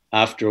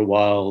 After a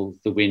while,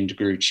 the wind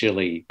grew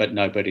chilly, but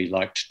nobody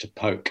liked to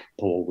poke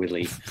poor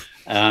Willie.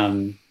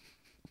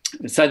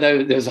 So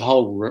there's a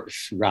whole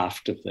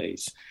raft of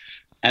these.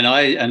 And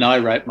I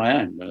wrote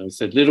my own. I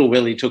said, Little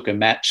Willie took a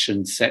match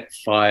and set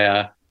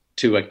fire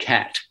to a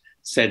cat.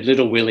 Said,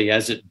 Little Willie,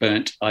 as it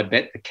burnt, I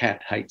bet the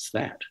cat hates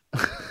that.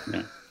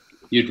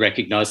 You'd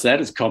recognise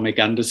that as comic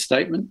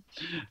understatement.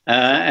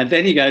 And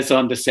then he goes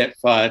on to set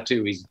fire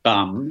to his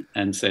bum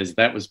and says,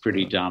 that was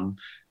pretty dumb.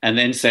 And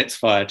then sets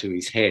fire to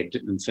his head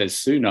and says,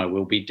 soon I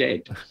will be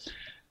dead.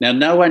 Now,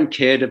 no one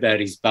cared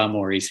about his bum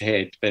or his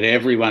head, but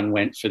everyone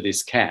went for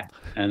this cat.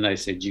 And they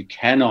said,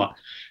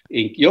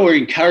 you're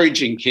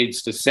encouraging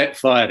kids to set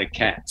fire to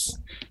cats.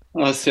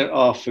 I said,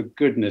 oh, for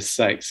goodness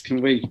sakes,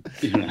 can we,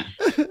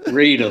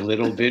 read a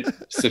little bit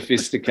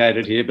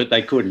sophisticated here? But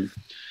they couldn't.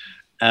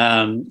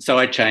 So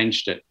I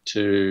changed it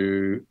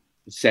to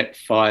set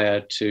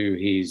fire to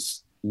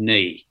his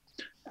knee.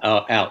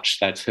 Oh, ouch,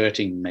 that's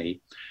hurting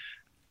me.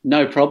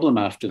 No problem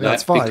after that.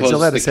 That's fine. He's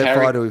allowed to set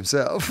fire to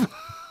himself.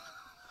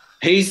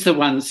 He's the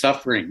one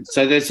suffering.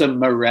 So there's a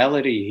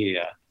morality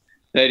here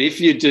that if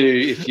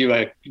you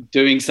are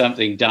doing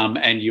something dumb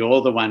and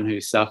you're the one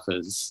who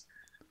suffers,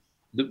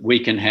 we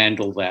can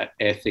handle that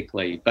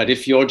ethically. But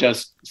if you're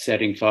just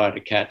setting fire to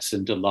cats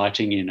and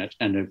delighting in it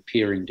and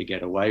appearing to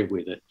get away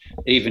with it,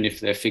 even if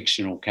they're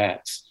fictional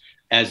cats,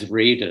 as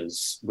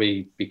readers,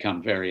 we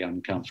become very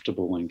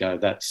uncomfortable and go,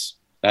 that's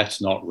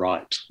not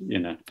right.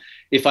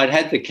 If I'd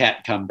had the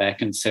cat come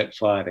back and set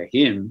fire to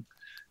him,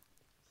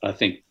 I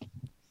think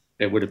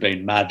it would have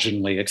been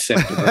marginally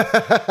acceptable.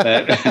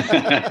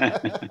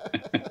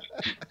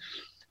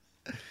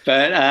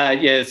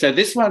 But so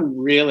this one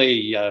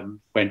really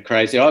went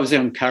crazy. I was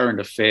on Current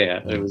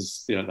Affair. It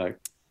was, I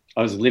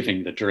was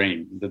living the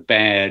dream, the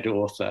bad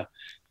author,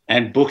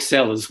 and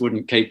booksellers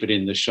wouldn't keep it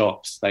in the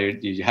shops.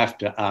 You have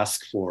to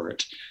ask for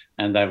it,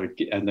 and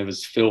there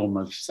was film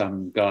of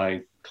some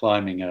guy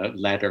climbing a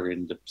ladder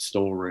in the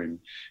storeroom,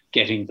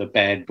 getting the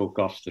bad book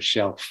off the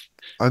shelf.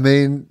 I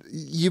mean,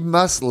 you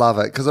must love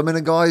it because,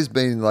 a guy who's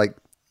been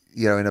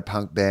in a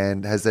punk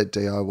band, has that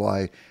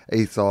DIY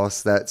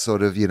ethos, that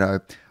sort of,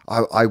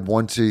 I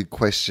want to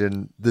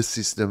question the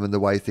system and the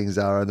way things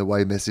are and the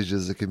way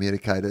messages are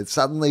communicated.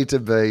 Suddenly to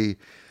be,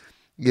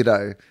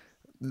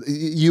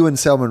 you and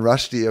Salman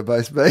Rushdie are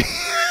both being,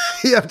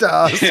 you have to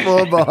ask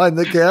for behind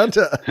the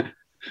counter.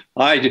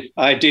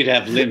 I did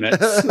have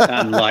limits,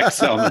 unlike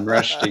Salman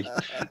Rushdie.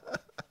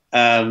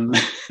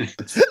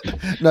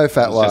 No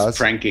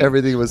fatwas.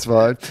 Everything was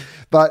fine.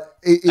 But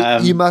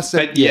you must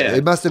have,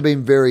 it must have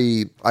been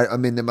very,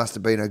 there must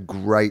have been a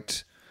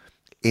great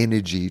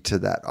energy to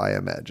that, I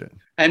imagine.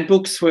 And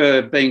books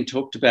were being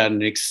talked about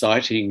and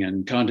exciting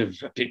and kind of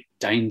a bit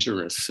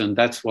dangerous, and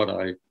that's what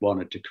I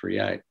wanted to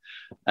create.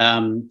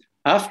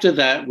 After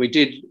that, we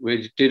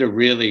did a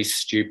really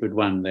stupid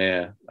one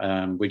there.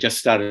 We just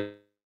started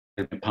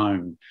a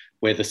poem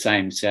where the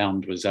same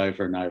sound was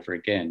over and over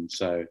again.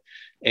 So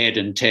Ed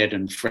and Ted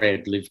and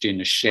Fred lived in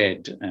a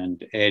shed,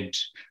 and Ed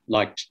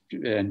liked,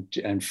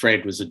 and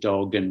Fred was a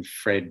dog, and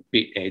Fred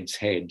bit Ed's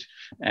head,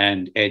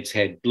 and Ed's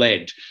head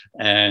bled.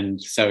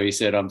 And so he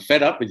said, I'm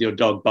fed up with your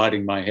dog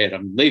biting my head.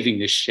 I'm leaving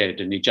this shed.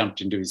 And he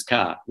jumped into his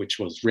car, which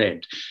was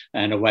red,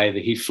 and away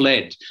that he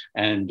fled.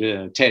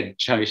 And Ted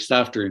chased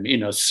after him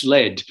in a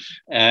sled,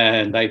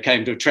 and they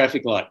came to a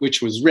traffic light,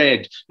 which was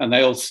red, and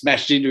they all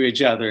smashed into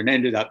each other and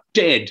ended up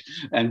dead,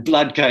 and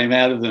blood came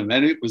out of them,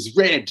 and it was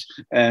red.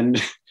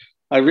 And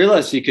I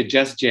realized you could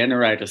just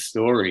generate a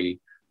story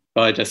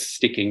by just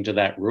sticking to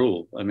that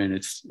rule.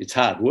 It's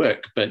hard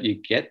work, but you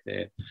get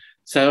there.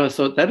 So I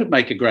thought that would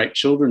make a great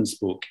children's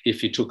book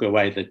if you took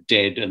away the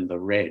dead and the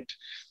red.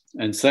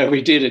 And so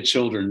we did a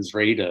children's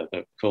reader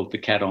called The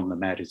Cat on the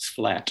Mat is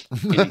Flat,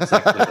 in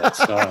exactly that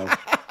style.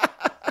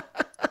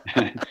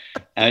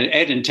 And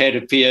Ed and Ted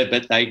appear,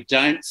 but they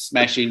don't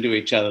smash into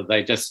each other.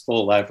 They just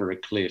fall over a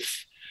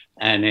cliff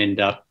and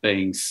end up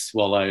being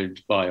swallowed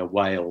by a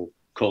whale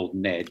called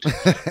Ned,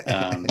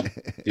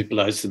 who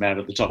blows them out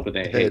of the top of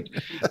their head.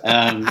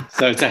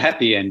 So it's a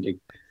happy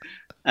ending.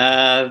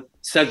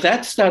 So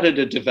that started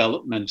a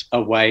development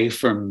away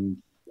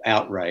from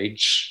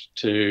outrage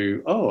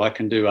to, I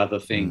can do other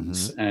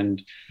things. Mm-hmm.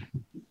 And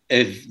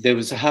there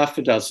was a half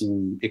a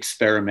dozen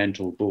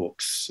experimental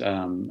books,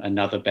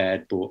 another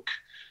bad book.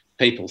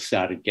 People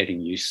started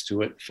getting used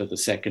to it for the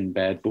second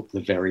bad book.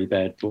 The very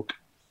bad book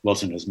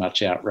wasn't as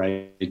much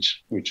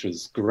outrage, which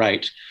was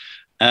great.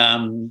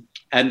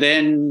 And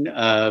then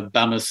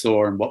Bummer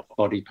Saw and What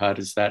Body Part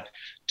Is That,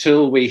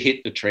 till we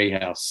hit The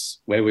Treehouse,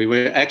 where we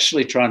were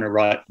actually trying to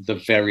write the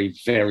very,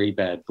 very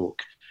bad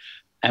book.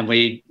 And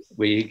we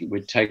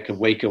would take a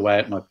week away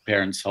at my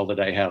parents'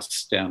 holiday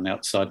house down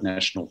outside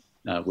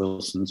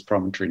Wilson's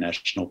Promontory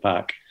National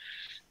Park.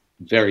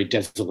 Very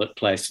desolate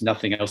place,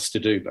 nothing else to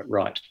do but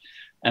write.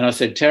 And I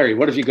said, Terry,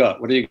 what have you got?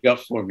 What have you got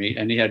for me?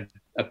 And he had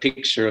a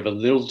picture of a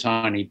little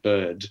tiny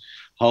bird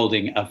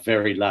holding a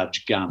very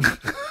large gun.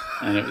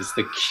 And it was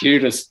the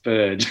cutest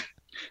bird.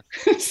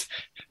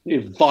 A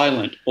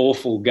violent,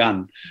 awful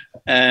gun.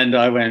 And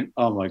I went,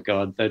 oh, my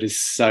God, that is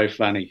so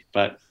funny.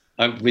 But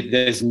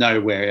there's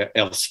nowhere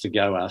else to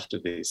go after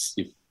this.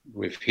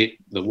 We've hit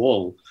the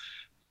wall.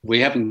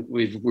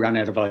 We've run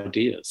out of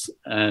ideas.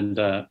 And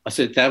I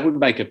said, that would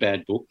make a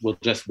bad book. We'll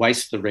just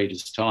waste the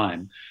reader's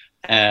time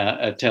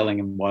telling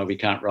them why we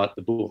can't write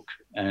the book.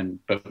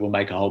 But we'll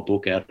make a whole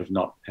book out of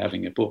not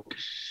having a book.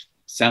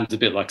 Sounds a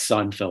bit like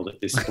Seinfeld at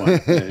this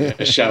point,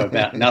 a show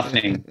about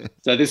nothing.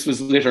 So this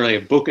was literally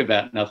a book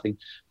about nothing.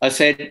 I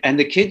said, and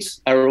the kids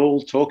are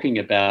all talking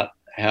about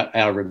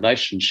our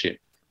relationship,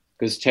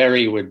 because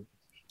Terry would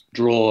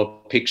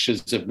draw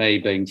pictures of me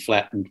being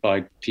flattened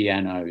by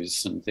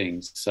pianos and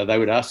things. So they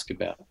would ask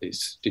about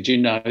this. Did you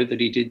know that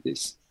he did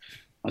this?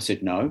 I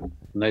said, no.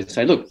 And they'd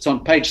say, look, it's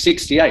on page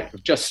 68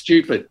 of Just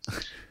Stupid.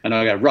 And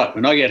I go, right,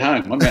 when I get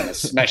home, I'm going to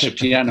smash a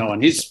piano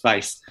on his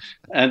face.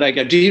 And they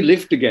go, do you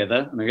live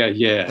together? And I go,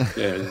 yeah,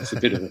 it's a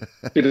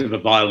bit of a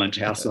violent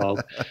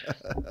household.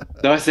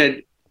 So I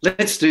said,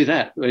 let's do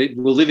that.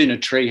 We'll live in a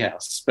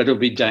treehouse, but it'll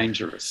be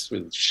dangerous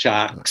with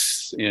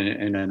sharks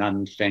in an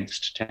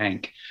unfenced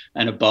tank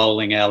and a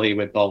bowling alley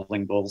where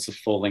bowling balls are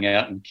falling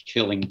out and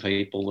killing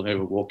people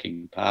who are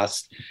walking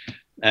past.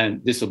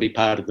 And this will be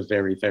part of the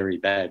very, very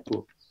bad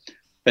book.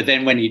 But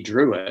then when he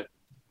drew it,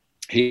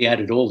 he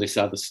added all this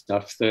other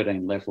stuff,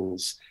 13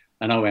 levels.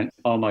 And I went,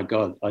 oh, my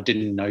God, I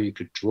didn't know you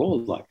could draw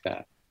like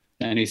that.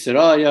 And he said,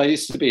 oh, yeah, I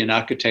used to be an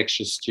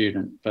architecture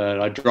student, but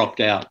I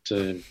dropped out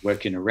to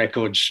work in a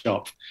record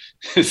shop.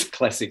 His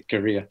classic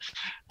career,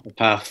 a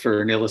path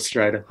for an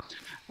illustrator.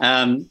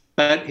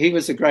 But he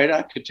was a great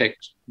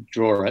architect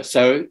drawer.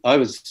 So I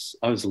was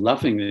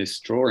loving this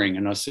drawing,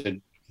 and I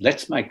said,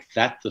 let's make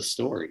that the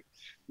story.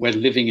 We're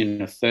living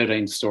in a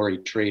 13-story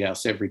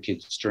treehouse, every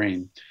kid's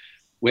dream,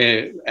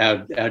 where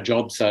our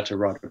jobs are to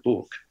write a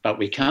book, but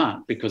we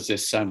can't because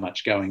there's so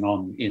much going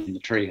on in the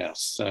treehouse.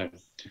 So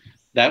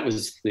that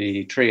was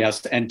the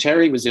treehouse. And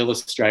Terry was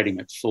illustrating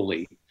it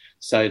fully.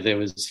 So there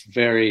was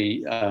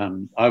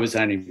I was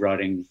only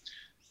writing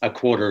a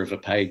quarter of a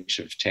page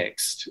of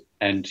text,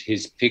 and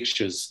his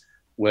pictures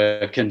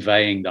were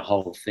conveying the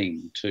whole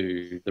thing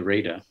to the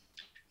reader.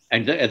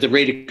 And the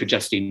reader could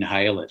just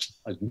inhale it.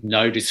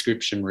 No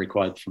description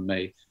required from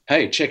me.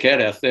 Hey, check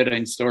out our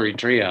 13-story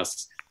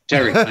treehouse.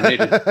 Terry, I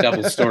need a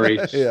double story.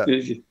 Yeah.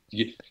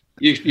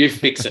 You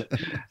fix it.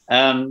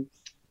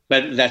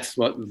 But that's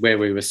where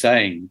we were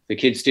saying. The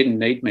kids didn't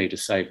need me to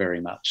say very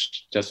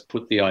much, just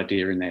put the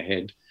idea in their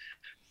head.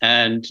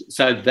 And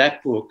so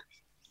that book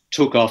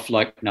took off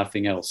like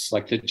nothing else.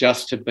 Like, The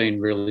Just had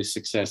been really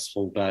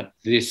successful, but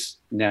this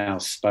now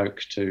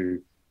spoke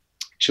to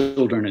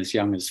children as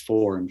young as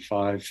 4 and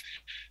 5,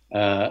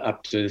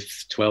 up to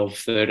 12,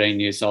 13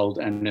 years old,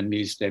 and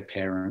amused their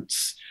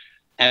parents.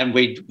 And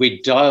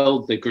we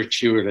dialed the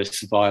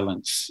gratuitous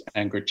violence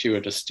and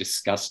gratuitous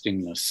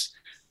disgustingness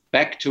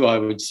back to, I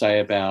would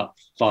say, about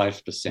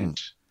 5%,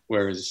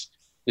 whereas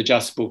the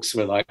Just books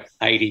were like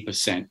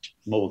 80%,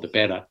 more the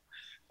better.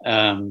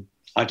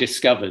 I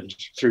discovered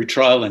through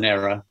trial and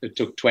error, it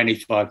took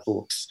 25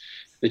 books,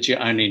 that you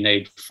only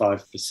need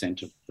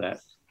 5% of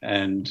that.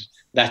 And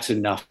that's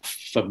enough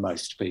for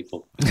most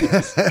people.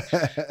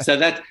 So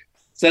that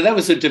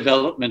was a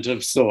development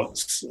of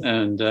sorts.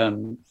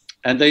 And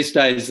these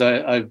days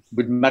I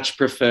would much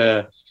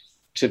prefer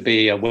to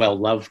be a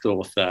well-loved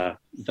author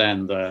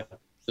than the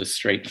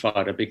street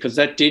fighter, because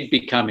that did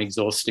become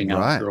exhausting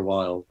after a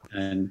while.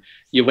 And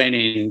you went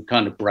in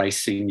kind of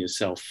bracing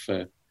yourself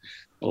for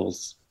all.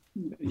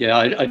 Yeah,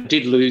 I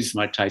did lose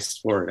my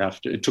taste for it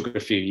after. It took a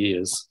few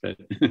years, but...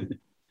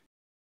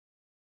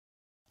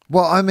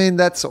 Well, I mean,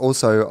 that's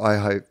also,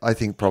 I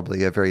think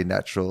probably a very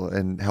natural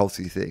and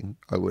healthy thing,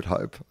 I would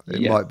hope.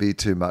 It might be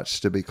too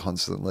much to be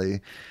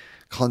constantly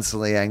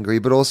angry,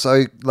 but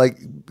also like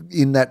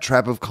in that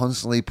trap of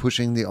constantly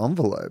pushing the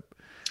envelope.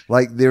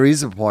 Like, there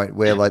is a point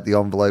where like the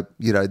envelope,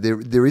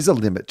 there is a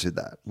limit to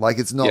that. Like,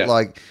 it's not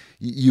like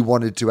you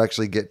wanted to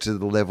actually get to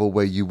the level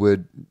where you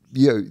were,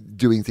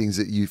 doing things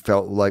that you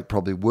felt like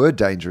probably were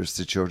dangerous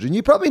to children.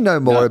 You probably know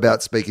more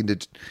about speaking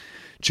to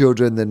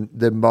children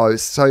than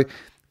most. So,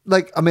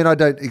 like, I mean, I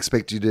don't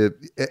expect you to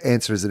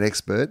answer as an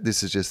expert.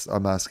 This is just,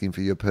 I'm asking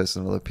for your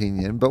personal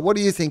opinion. But what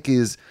do you think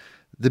is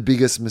the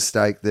biggest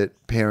mistake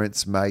that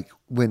parents make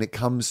when it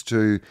comes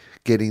to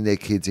getting their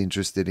kids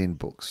interested in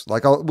books?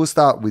 Like, we'll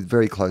start with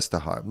very close to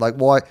home. Like,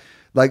 why,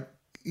 like,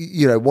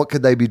 what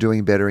could they be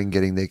doing better in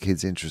getting their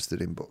kids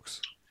interested in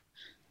books?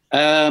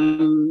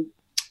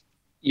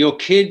 Your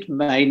kid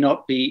may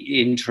not be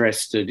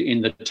interested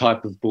in the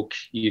type of book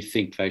you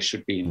think they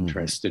should be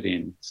interested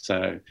in.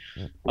 So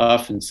I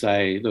often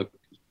say, look,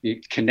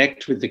 you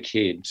connect with the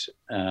kid.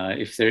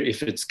 If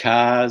it's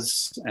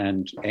cars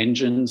and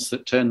engines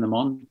that turn them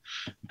on,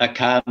 a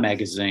car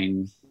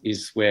magazine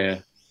is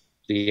where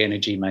the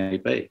energy may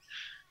be.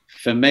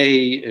 For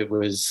me, it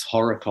was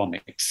horror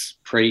comics,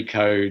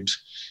 pre-code.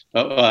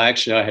 Well,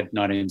 actually, I had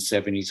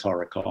 1970s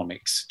horror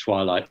comics,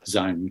 Twilight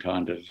Zone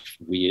kind of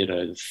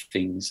weirder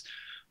things.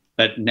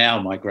 But now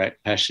my great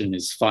passion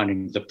is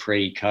finding the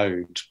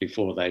pre-code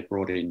before they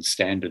brought in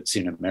standards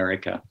in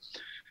America.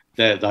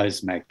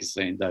 Those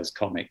magazines, those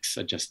comics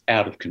are just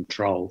out of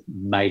control,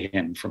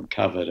 mayhem from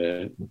cover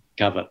to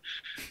cover.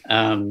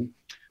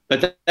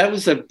 But that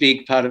was a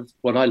big part of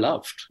what I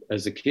loved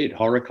as a kid,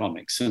 horror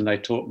comics. And they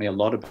taught me a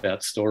lot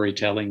about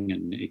storytelling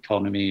and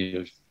economy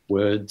of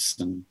words.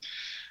 And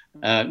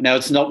now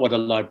it's not what a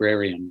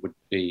librarian would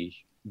be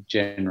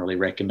generally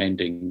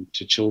recommending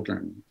to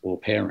children or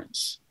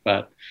parents.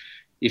 But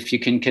if you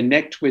can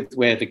connect with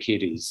where the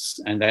kid is,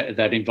 and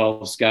that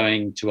involves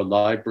going to a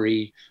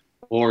library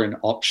or an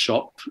op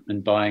shop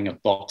and buying a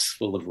box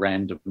full of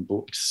random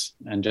books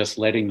and just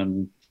letting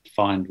them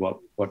find what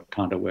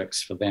kind of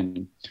works for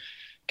them,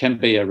 can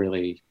be a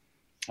really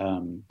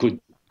good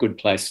good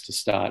place to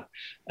start.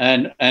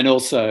 And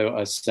also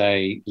I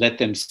say, let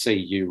them see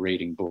you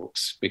reading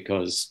books,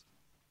 because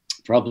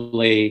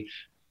probably,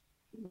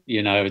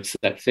 it's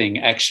that thing,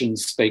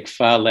 actions speak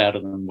far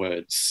louder than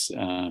words.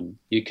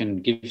 You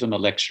can give them a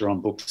lecture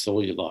on books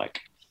all you like,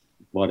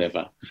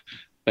 whatever.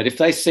 But if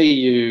they see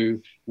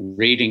you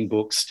reading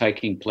books,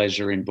 taking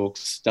pleasure in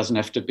books, doesn't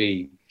have to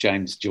be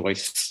James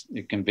Joyce,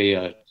 it can be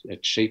a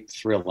cheap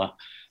thriller,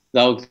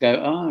 they'll go,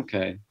 oh,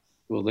 okay,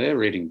 well, they're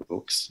reading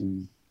books.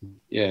 And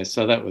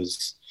so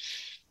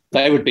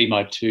they would be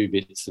my 2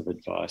 bits of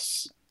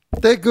advice.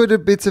 They're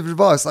good bits of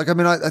advice. Like, I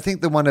mean, I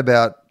think the one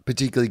about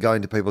particularly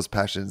going to people's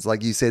passions,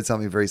 like you said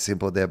something very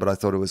simple there, but I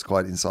thought it was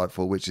quite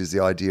insightful, which is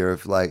the idea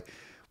of like,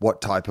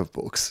 what type of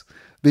books?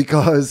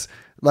 Because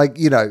like,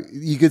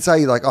 you could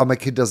say like, oh, my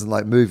kid doesn't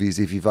like movies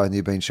if you've only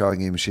been showing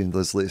him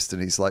Schindler's List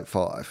and he's like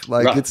 5.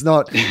 Like, right. It's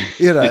not,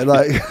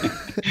 like,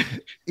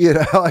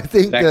 I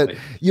think that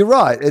you're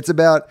right. It's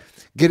about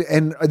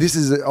and this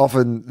is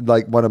often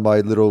like one of my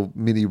little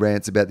mini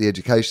rants about the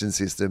education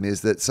system, is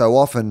that so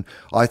often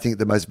I think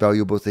the most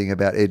valuable thing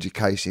about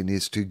education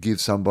is to give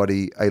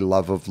somebody a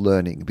love of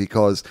learning,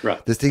 because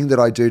the thing that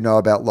I do know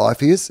about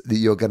life is that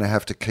you're going to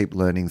have to keep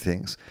learning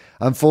things.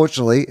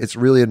 Unfortunately, it's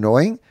really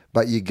annoying,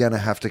 but you're going to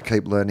have to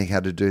keep learning how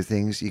to do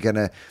things.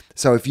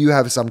 So if you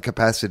have some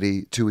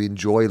capacity to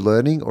enjoy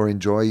learning or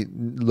enjoy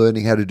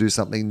learning how to do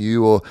something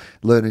new or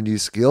learn a new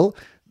skill,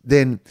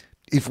 then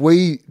if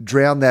we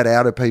drown that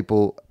out of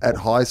people at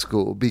high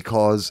school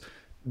because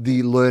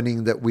the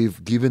learning that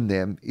we've given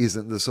them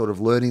isn't the sort of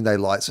learning they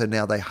like, so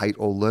now they hate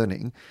all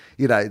learning.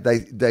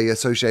 They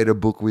associate a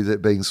book with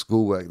it being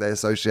schoolwork. They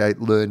associate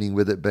learning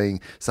with it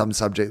being some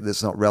subject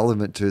that's not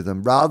relevant to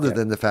them, rather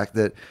than the fact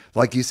that,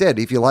 like you said,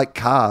 if you like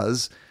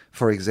cars,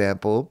 for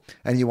example,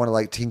 and you want to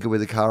like tinker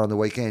with a car on the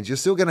weekends, you're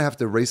still going to have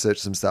to research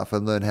some stuff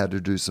and learn how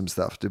to do some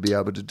stuff to be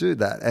able to do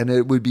that. And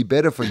it would be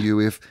better for you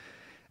if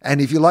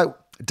you like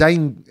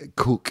Dane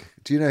Cook.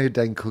 Do you know who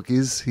Dane Cook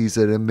is? He's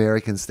an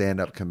American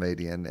stand-up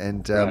comedian.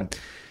 And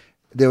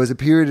there was a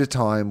period of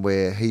time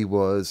where he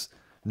was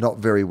not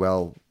very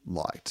well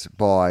liked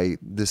by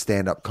the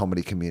stand-up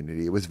comedy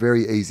community. It was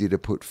very easy to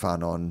put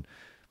fun on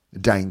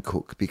Dane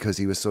Cook because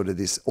he was sort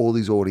of all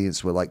his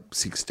audience were like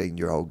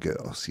 16-year-old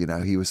girls.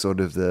 He was sort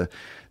of the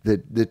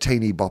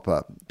teeny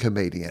bopper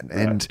comedian.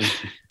 And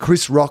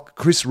Chris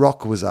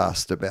Rock was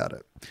asked about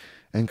it.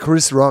 And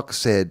Chris Rock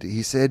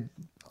said,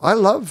 I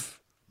love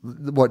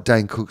what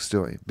Dane Cook's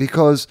doing,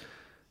 because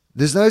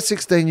there's no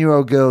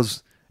 16-year-old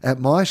girls at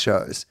my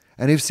shows.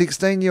 And if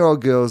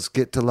 16-year-old girls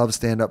get to love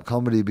stand-up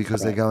comedy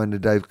because they're going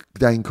to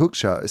Dane Cook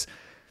shows,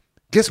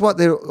 guess what?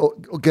 They're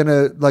going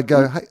to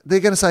go, hey, they're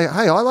going to say,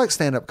 hey, I like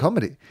stand-up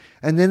comedy.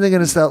 And then they're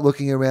going to start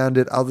looking around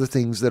at other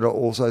things that are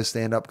also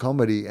stand-up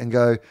comedy and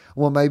go,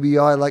 well, maybe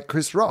I like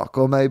Chris Rock,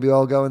 or maybe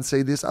I'll go and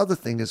see this other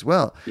thing as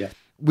well. Yeah.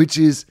 Which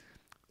is,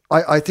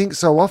 I think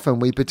so often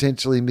we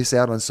potentially miss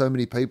out on so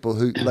many people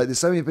who, like, there's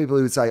so many people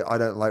who would say, I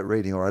don't like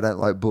reading or I don't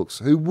like books,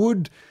 who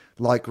would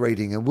like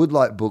reading and would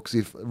like books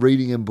if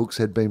reading and books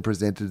had been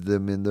presented to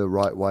them in the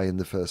right way in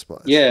the first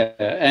place. Yeah.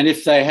 And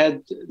if they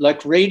had,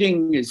 like,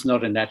 reading is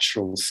not a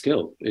natural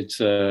skill. It's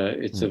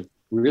a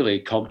really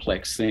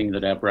complex thing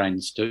that our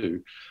brains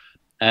do.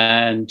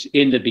 And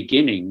in the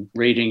beginning,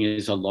 reading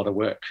is a lot of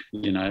work.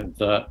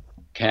 The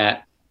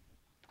cat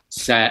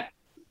sat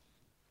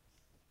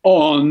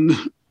on...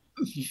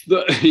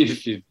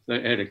 if you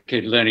had a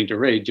kid learning to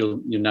read,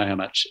 you'll know how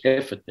much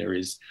effort there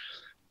is.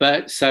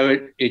 But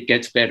so it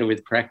gets better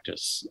with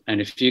practice.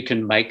 And if you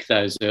can make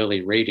those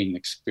early reading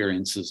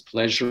experiences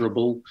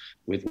pleasurable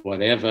with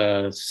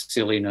whatever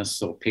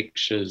silliness or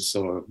pictures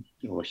or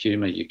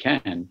humour you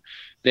can,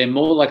 they're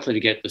more likely to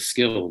get the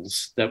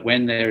skills that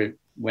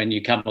when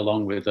you come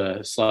along with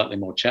a slightly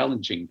more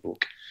challenging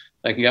book,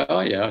 they can go, oh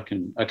yeah,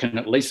 I can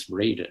at least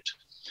read it.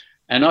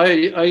 And I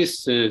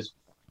used to...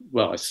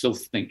 Well, I still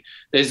think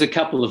there's a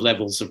couple of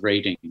levels of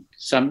reading.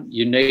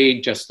 You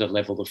need just a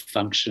level of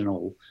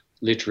functional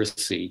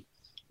literacy.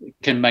 It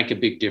can make a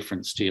big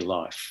difference to your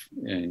life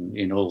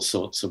in all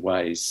sorts of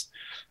ways.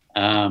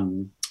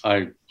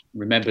 I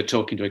remember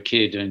talking to a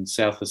kid in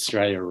South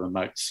Australia, a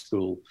remote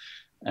school,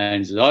 and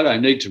he said, I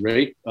don't need to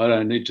read. I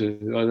don't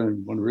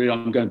want to read.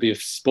 I'm going to be a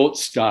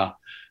sports star.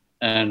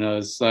 And I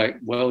was like,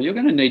 well, you're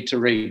going to need to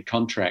read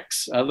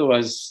contracts.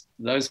 Otherwise,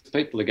 those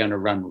people are going to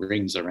run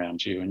rings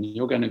around you and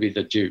you're going to be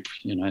the dupe,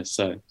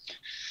 So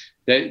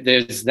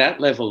there's that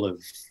level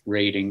of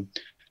reading.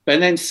 But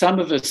then some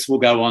of us will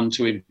go on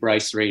to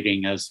embrace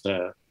reading as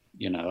a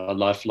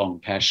lifelong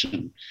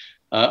passion.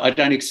 I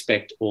don't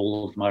expect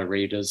all of my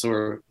readers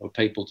or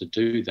people to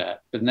do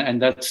that.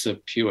 And that's a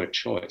pure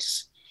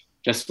choice.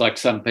 Just like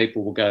some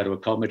people will go to a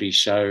comedy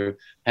show,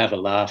 have a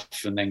laugh,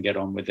 and then get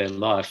on with their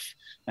life.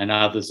 And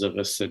others of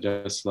us are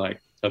just like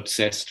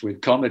obsessed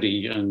with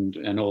comedy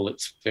and all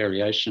its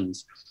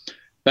variations.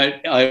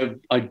 But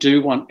I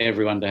do want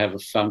everyone to have a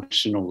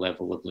functional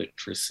level of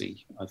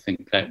literacy. I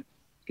think that,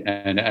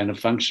 and a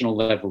functional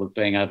level of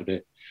being able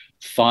to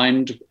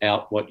find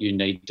out what you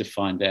need to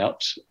find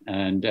out,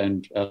 and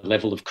a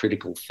level of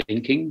critical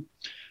thinking.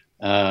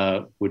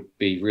 would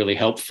be really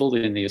helpful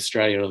in the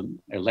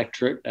Australian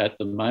electorate at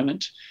the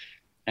moment,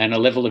 and a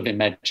level of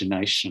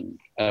imagination,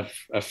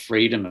 a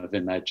freedom of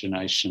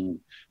imagination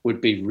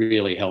would be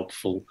really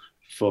helpful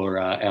for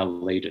our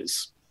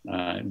leaders.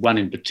 One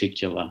in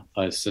particular,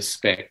 I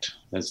suspect,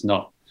 has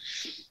not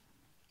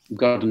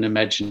got an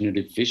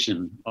imaginative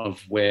vision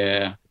of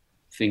where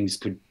things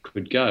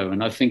could go.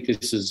 And I think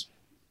this is,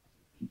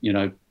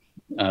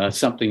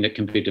 something that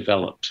can be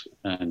developed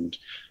and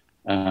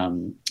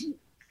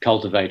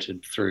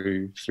cultivated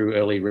through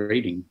early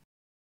reading.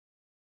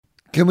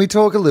 Can we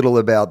talk a little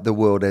about the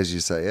world as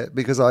you say it?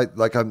 Because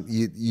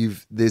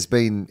there's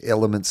been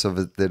elements of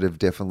it that have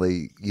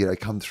definitely,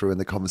 come through in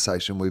the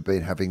conversation we've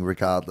been having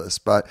regardless.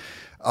 But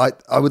I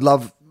would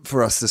love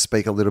for us to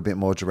speak a little bit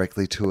more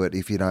directly to it,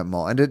 if you don't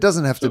mind. It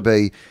doesn't have to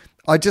be,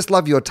 I just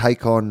love your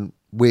take on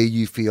where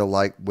you feel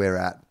like we're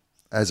at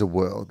as a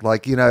world.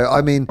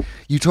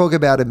 You talk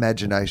about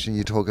imagination,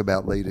 you talk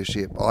about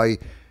leadership.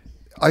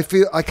 I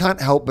feel I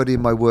can't help but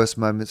in my worst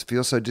moments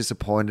feel so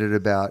disappointed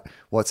about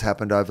what's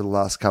happened over the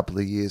last couple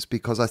of years,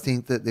 because I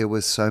think that there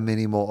was so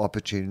many more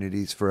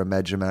opportunities for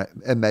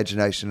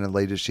imagination and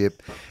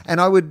leadership, and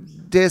I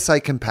would dare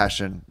say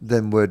compassion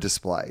than were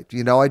displayed.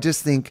 I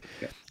just think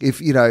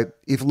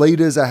if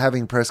leaders are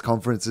having press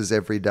conferences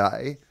every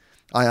day,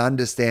 I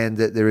understand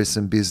that there is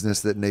some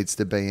business that needs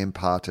to be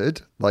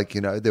imparted.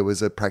 There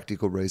was a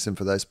practical reason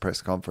for those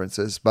press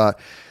conferences, but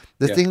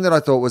the thing that I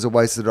thought was a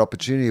wasted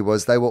opportunity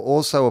was they were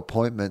also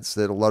appointments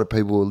that a lot of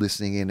people were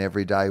listening in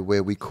every day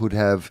where we could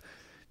have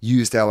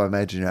used our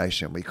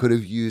imagination. We could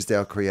have used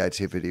our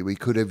creativity. We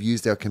could have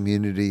used our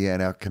community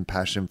and our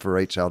compassion for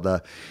each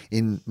other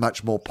in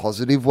much more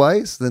positive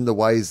ways than the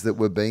ways that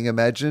were being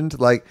imagined.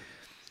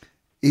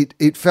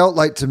 It felt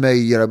like to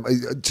me,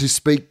 to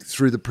speak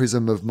through the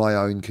prism of my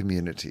own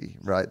community,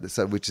 right?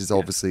 So, which is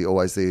obviously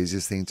always the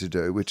easiest thing to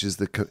do, which is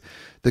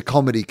the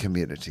comedy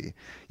community.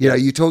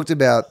 You talked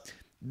about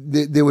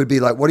there would be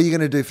what are you going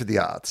to do for the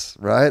arts,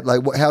 right?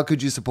 How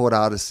could you support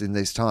artists in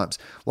these times?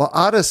 Well,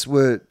 artists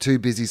were too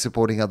busy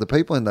supporting other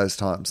people in those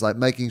times,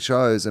 making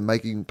shows and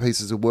making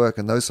pieces of work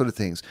and those sort of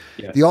things.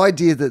 Yeah. The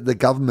idea that the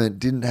government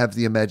didn't have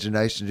the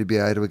imagination to be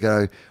able to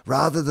go,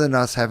 rather than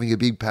us having a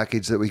big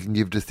package that we can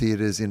give to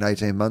theatres in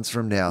 18 months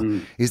from now,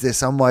 is there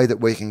some way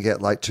that we can get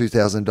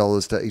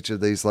 $2,000 to each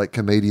of these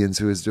comedians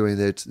who is doing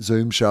their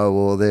Zoom show,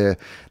 or they're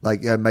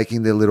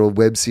making their little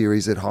web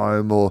series at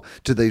home, or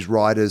to these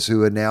writers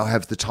who are now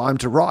have the time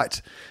to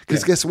write,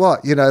 because guess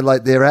what,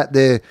 they're at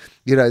their,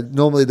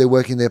 normally they're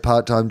working their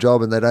part-time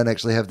job and they don't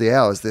actually have the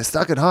hours. They're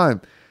stuck at home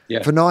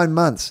for 9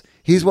 months.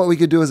 Here's what we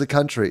could do as a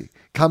country: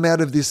 come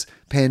out of this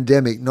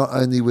pandemic not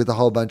only with a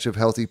whole bunch of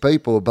healthy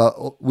people,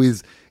 but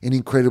with an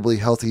incredibly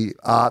healthy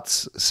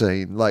arts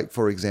scene.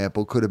 For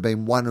example, could have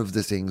been one of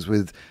the things.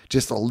 With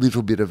just a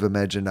little bit of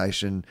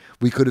imagination,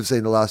 we could have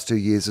seen the last 2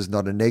 years as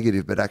not a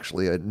negative, but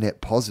actually a net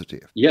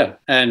positive. Yeah,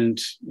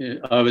 and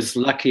I was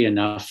lucky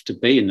enough to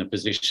be in the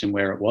position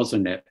where it was a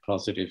net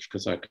positive,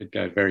 because I could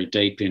go very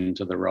deep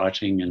into the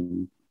writing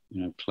and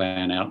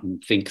plan out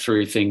and think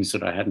through things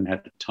that I hadn't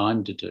had the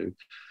time to do.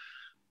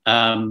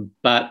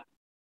 But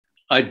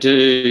I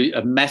do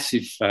a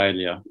massive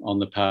failure on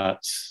the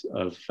parts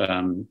of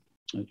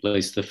at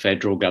least the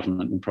federal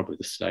government and probably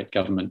the state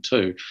government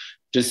too,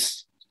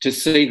 just to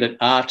see that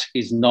art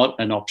is not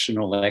an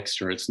optional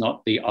extra. It's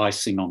not the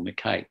icing on the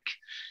cake.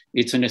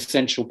 It's an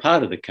essential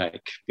part of the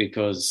cake,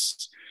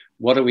 because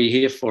what are we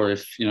here for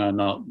if,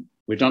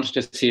 we're not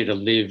just here to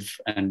live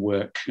and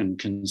work and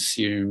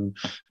consume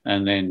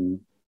and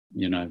then,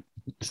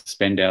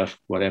 spend our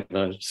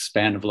whatever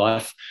span of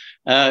life.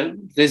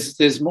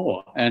 There's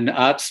more, and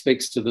art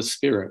speaks to the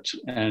spirit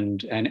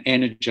and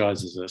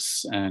energizes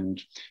us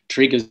and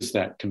triggers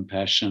that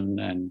compassion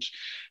and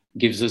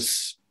gives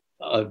us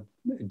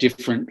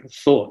different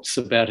thoughts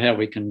about how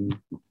we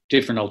can,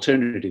 different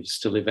alternatives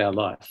to live our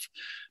life.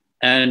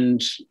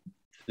 And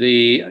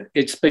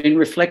it's been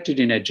reflected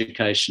in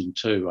education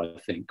too, I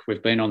think.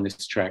 We've been on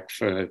this track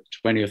for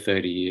 20 or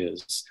 30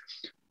 years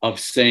of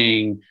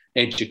seeing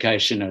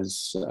education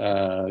as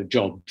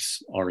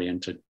jobs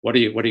oriented. What are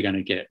you going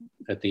to get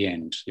at the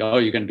end? Oh,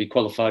 you're going to be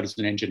qualified as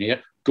an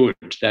engineer? Good.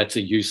 That's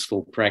a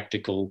useful,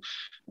 practical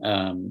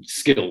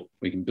skill.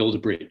 We can build a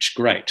bridge.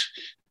 Great.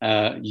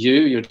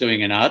 You're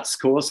doing an arts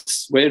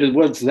course.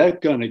 What's that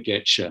going to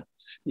get you?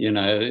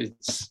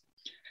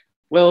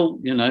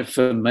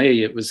 For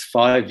me, it was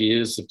 5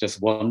 years of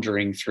just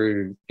wandering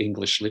through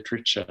English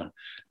literature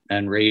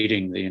and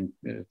reading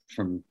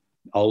from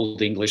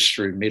Old English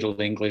through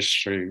Middle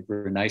English through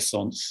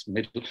Renaissance.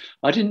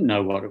 I didn't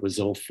know what it was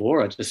all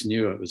for. I just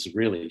knew it was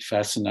really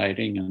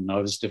fascinating, and I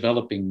was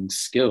developing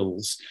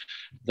skills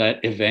that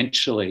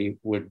eventually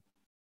would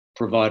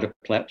provide a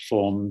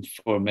platform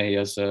for me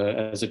as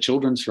a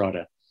children's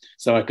writer,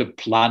 so I could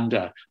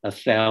plunder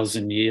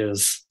 1,000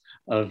 years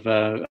of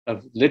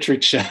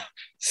literature,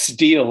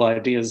 steal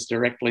ideas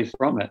directly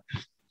from it.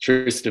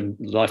 Tristram,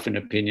 Life and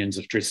Opinions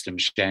of Tristram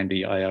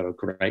Shandy, I owe a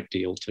great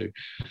deal to.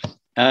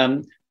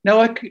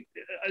 No,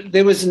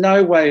 there was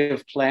no way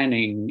of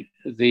planning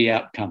the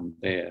outcome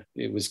there.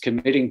 It was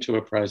committing to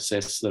a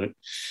process that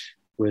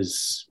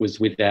was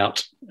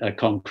without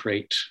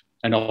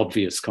an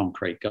obvious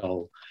concrete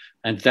goal.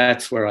 And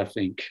that's where I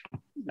think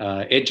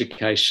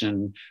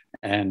education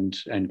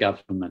and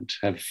government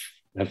have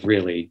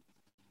really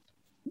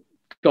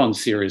gone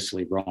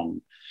seriously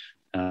wrong.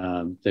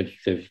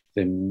 They're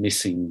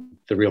missing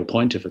the real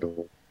point of it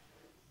all.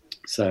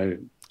 So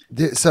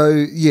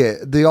yeah,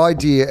 the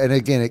idea, and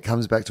again, it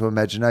comes back to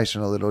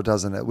imagination a little,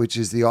 doesn't it? Which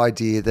is the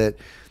idea that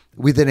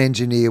with an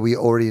engineer, we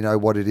already know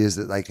what it is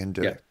that they can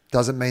do. Yeah.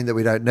 Doesn't mean that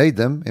we don't need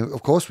them.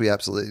 Of course, we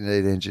absolutely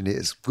need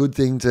engineers. Good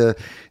thing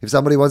if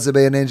somebody wants to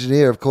be an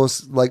engineer, of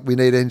course, like we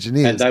need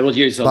engineers. And they will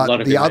use a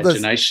lot of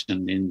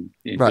imagination in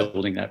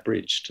building that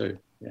bridge too.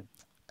 Yeah.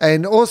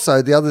 And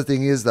also the other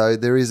thing is, though,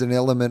 there is an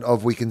element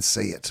of we can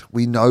see it.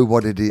 We know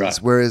what it is. Right.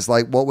 Whereas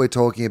like what we're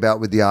talking about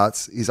with the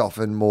arts is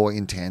often more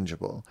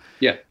intangible.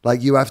 Yeah.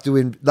 Like you have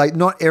to,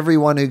 not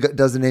everyone who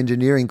does an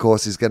engineering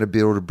course is going to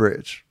build a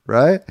bridge,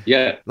 right?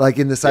 Yeah. Like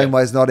in the same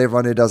ways, not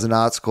everyone who does an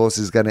arts course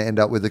is going to end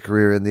up with a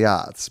career in the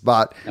arts.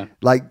 But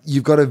like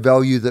you've got to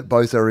value that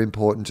both are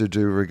important to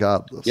do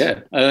regardless.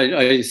 Yeah.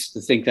 I used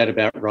to think that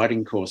about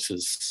writing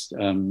courses.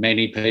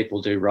 Many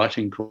people do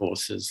writing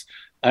courses.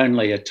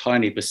 Only a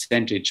tiny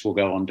percentage will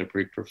go on to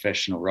be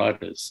professional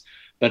writers,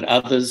 but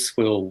others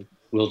will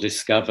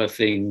discover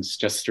things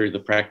just through the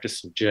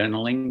practice of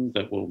journaling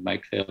that will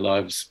make their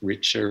lives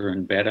richer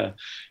and better.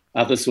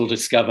 Others will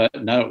discover,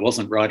 no, it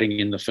wasn't writing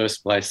in the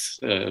first place.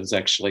 It was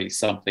actually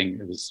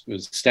something, it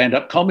was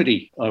stand-up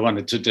comedy I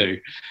wanted to do.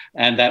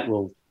 And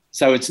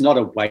so it's not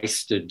a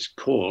wasted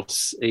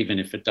course, even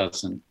if it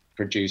doesn't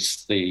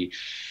produce the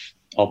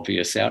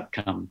obvious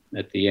outcome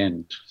at the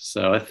end.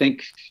 So I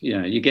think,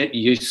 you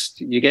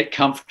get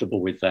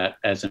comfortable with that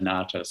as an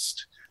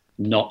artist,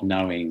 not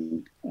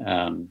knowing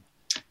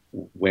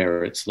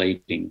where it's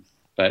leading.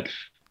 But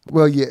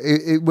well, yeah,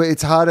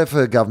 it's harder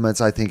for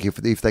governments, I think,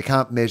 if they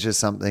can't measure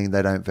something,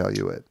 they don't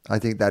value it. I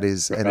think that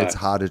is, and it's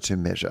harder to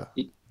measure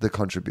the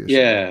contribution.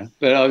 Yeah,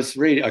 but I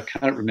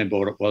can't remember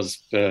what it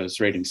was, but I was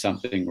reading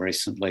something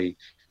recently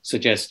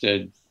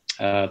suggested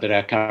that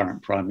our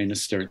current Prime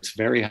Minister, it's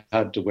very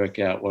hard to work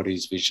out what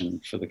his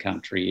vision for the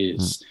country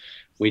is.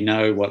 We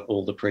know what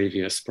all the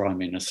previous Prime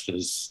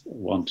Ministers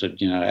wanted.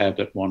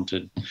 Abbott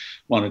wanted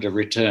a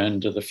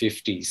return to the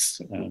 50s.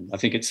 I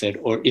think it said,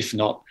 or if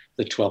not,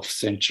 the 12th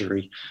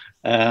century.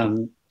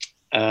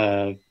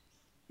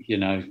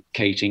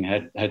 Keating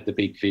had the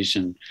big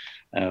vision.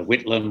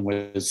 Whitlam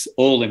was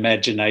all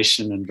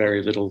imagination and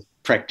very little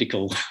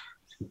practical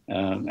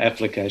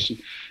application.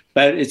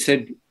 But it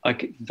said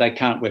they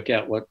can't work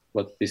out what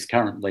this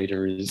current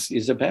leader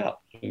is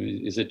about.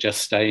 Is it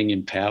just staying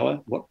in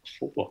power? What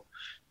for?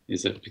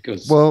 Is it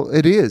because... Well,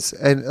 it is.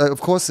 And of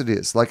course it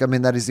is.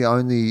 That is the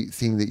only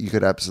thing that you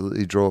could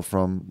absolutely draw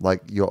from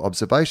your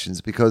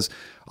observations, because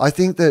I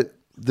think that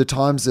the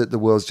times that the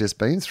world's just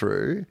been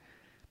through,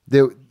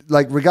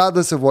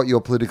 regardless of what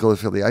your political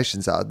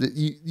affiliations are,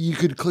 you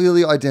could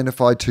clearly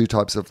identify two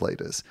types of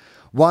leaders.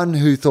 One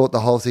who thought the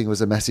whole thing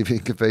was a massive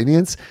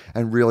inconvenience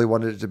and really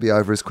wanted it to be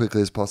over as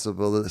quickly as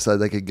possible so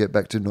they could get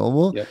back to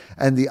normal. Yep.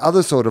 And the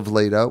other sort of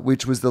leader,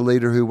 which was the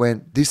leader who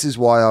went, this is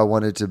why I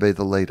wanted to be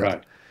the leader.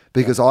 Right.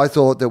 Because I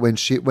thought that when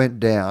shit went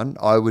down,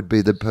 I would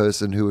be the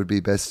person who would be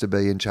best to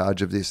be in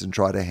charge of this and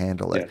try to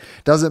handle it. Yeah.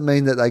 Doesn't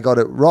mean that they got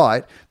it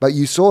right, but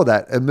you saw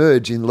that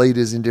emerge in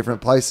leaders in different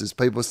places.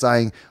 People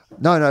saying,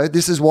 no,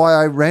 this is why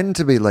I ran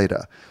to be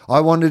leader. I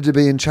wanted to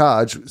be in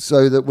charge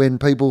so that when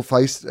people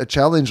faced a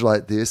challenge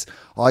like this,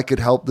 I could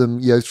help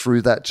them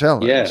through that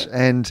challenge. Yeah.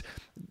 And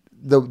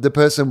the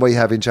person we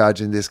have in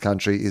charge in this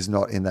country is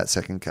not in that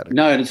second category.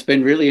 No, and it's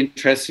been really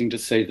interesting to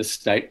see the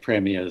state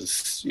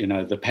premiers,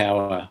 the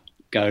power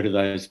go to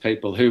those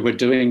people who were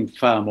doing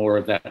far more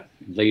of that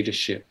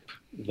leadership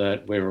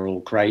that we were all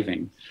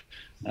craving.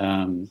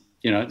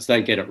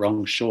 They get it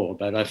wrong, sure,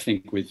 but I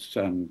think with,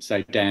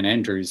 say, Dan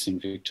Andrews in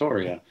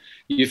Victoria,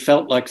 you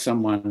felt like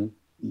someone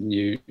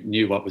knew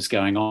what was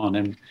going on.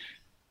 And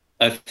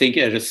I think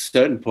at a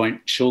certain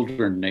point,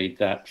 children need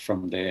that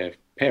from their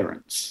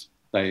parents.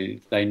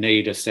 They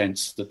need a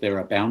sense that there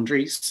are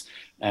boundaries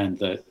and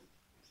that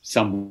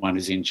someone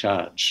is in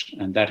charge,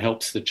 and that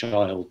helps the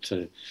child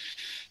to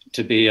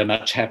be a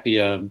much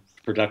happier,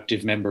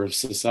 productive member of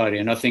society.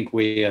 And I think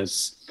we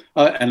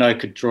and I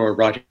could draw a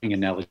writing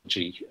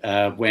analogy.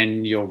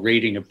 When you're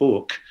reading a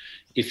book,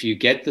 if you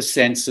get the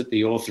sense that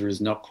the author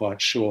is not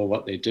quite sure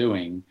what they're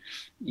doing,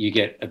 you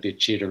get a bit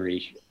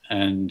jittery.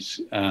 And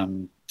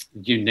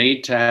you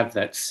need to have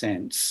that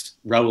sense.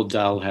 Roald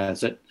Dahl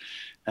has it.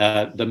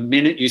 The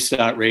minute you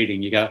start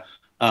reading, you go,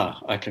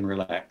 I can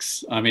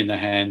relax. I'm in the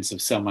hands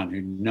of someone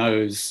who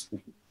knows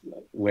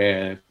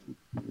where...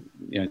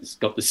 it's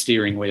got the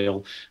steering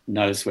wheel,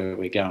 knows where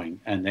we're going,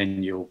 and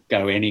then you'll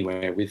go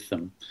anywhere with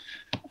them.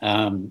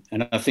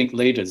 And I think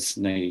leaders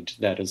need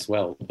that as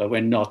well, but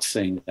we're not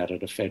seeing that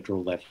at a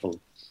federal level.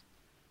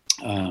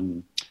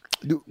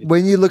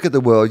 When you look at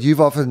the world,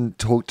 you've often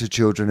talked to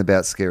children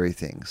about scary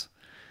things.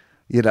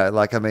 You know,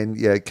 like, I mean,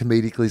 yeah,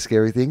 comedically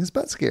scary things,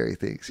 but scary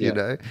things, you Yeah.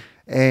 know.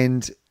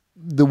 And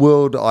the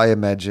world, I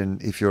imagine,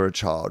 if you're a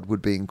child,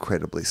 would be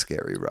incredibly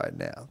scary right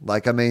now.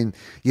 Like, I mean,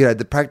 you know,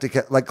 the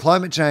practical, like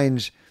climate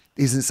change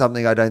isn't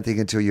something, I don't think,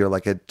 until you're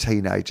like a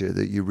teenager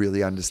that you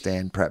really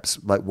understand perhaps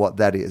like what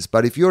that is.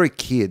 But if you're a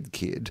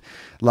kid,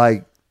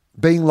 like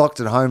being locked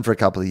at home for a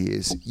couple of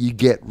years, you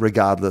get,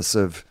 regardless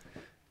of,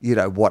 you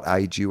know, what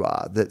age you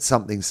are, that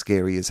something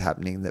scary is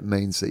happening that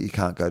means that you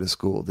can't go to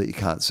school, that you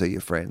can't see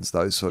your friends,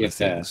 those sort of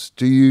Yeah. things.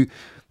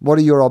 What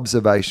are your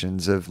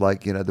observations of,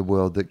 like, you know, the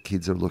world that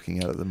kids are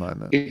looking at the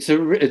moment? It's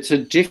a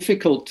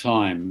difficult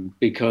time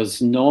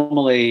because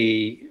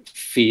normally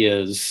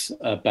fears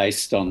are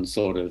based on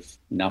sort of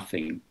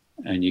nothing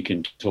and you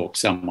can talk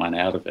someone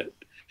out of it.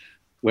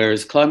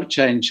 Whereas climate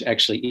change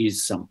actually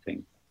is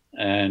something.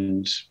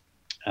 And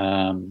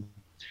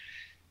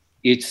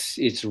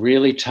it's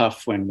really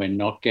tough when we're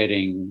not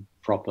getting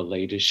proper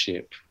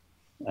leadership,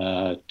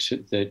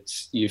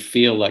 that you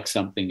feel like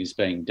something is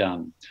being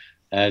done.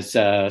 As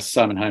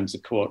Simon Holmes a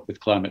quote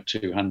with Climate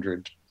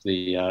 200,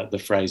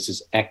 the phrase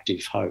is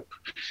active hope.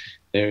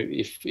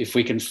 If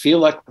we can feel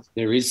like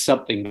there is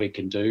something we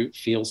can do,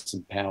 feel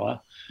some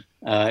power,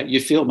 you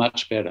feel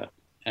much better.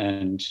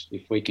 And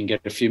if we can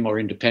get a few more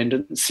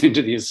independents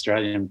into the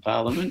Australian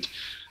Parliament,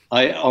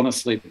 I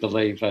honestly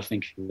believe, I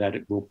think that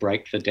it will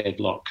break the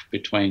deadlock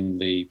between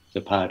the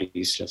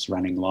parties just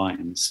running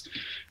lines.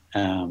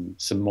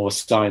 Some more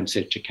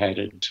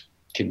science-educated,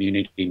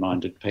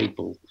 community-minded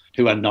people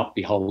who are not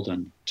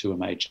beholden to a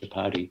major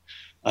party,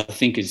 I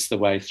think, is the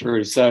way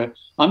through. So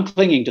I'm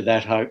clinging to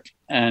that hope,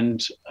 and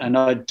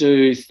I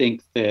do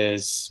think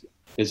there's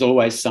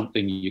always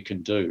something you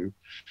can do.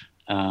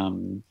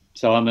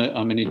 So I'm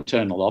an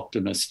eternal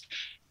optimist,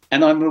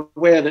 and I'm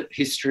aware that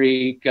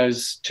history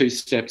goes 2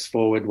 steps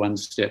forward, 1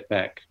 step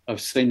back.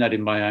 I've seen that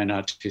in my own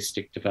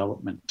artistic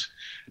development,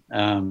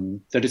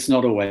 that it's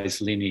not always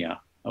linear.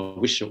 I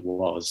wish it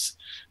was,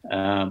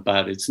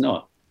 but it's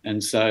not.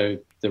 And so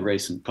the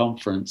recent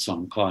conference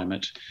on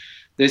climate,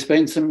 there's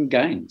been some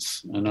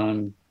gains, and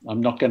I'm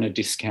not going to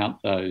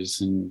discount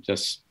those and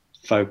just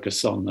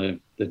focus on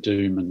the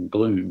doom and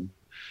gloom.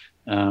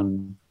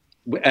 And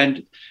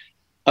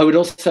I would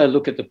also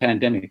look at the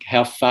pandemic,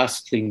 how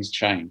fast things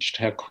changed,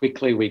 how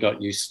quickly we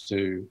got used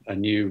to a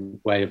new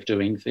way of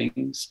doing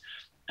things.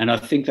 And I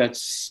think that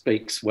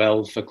speaks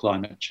well for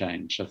climate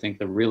change. I think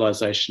the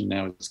realisation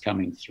now is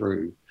coming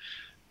through,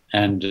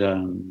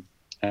 and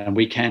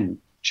we can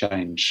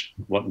change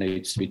what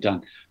needs to be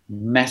done.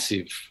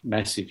 Massive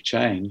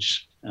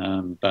change,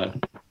 but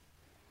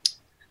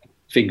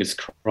fingers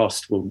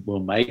crossed we'll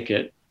make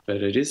it.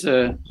 But it is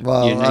a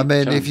I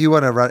mean, time. if you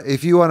want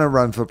to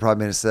run for Prime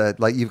Minister,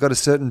 like, you've got a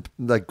certain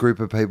like group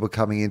of people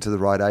coming into the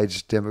right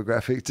age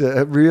demographic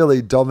to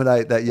really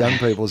dominate that young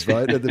people's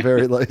vote at the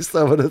very least,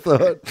 I would have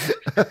thought.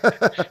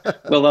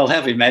 Well, they'll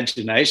have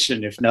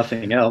imagination if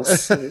nothing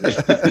else.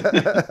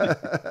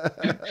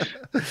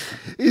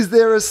 Is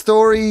there a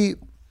story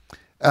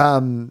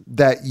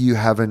that you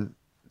haven't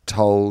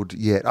told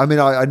yet? I mean,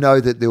 I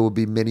know that there will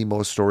be many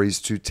more stories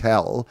to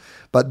tell,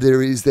 but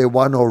is there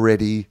one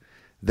already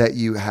that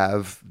you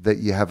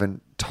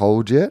haven't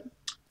told yet,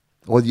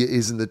 or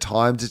isn't the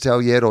time to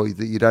tell yet, or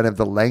that you don't have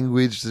the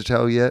language to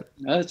tell yet?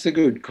 That's a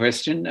good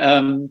question.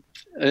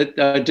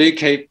 I do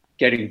keep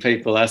getting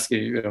people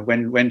asking,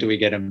 when do we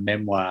get a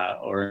memoir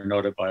or an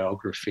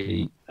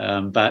autobiography?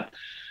 But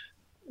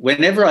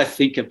whenever I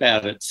think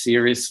about it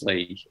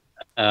seriously,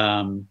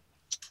 I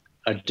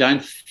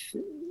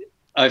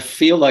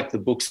feel like the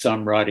books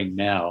I'm writing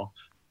now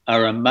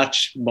are a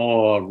much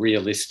more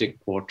realistic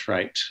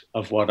portrait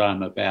of what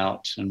I'm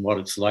about and what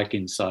it's like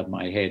inside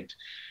my head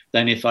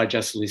than if I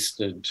just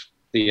listed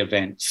the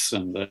events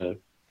and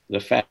the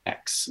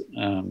facts.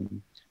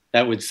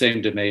 That would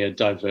seem to me a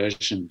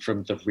diversion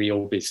from the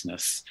real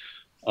business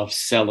of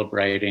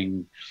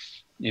celebrating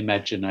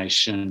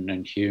imagination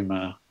and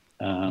humour.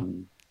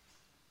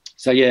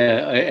 So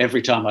yeah,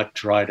 every time I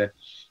try to,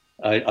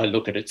 I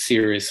look at it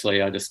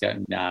seriously, I just go,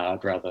 nah,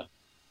 I'd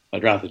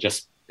rather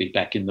just be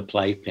back in the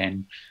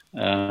playpen.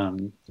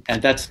 And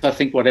that's, I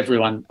think, what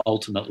everyone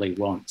ultimately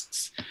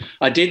wants.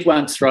 I did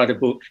once write a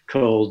book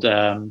called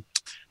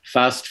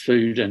Fast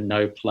Food and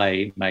No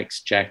Play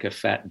Makes Jack a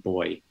Fat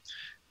Boy.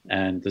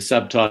 And the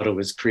subtitle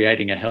was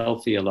Creating a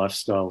Healthier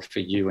Lifestyle for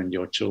You and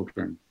Your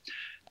Children.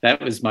 That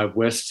was my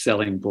worst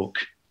selling book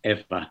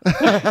ever.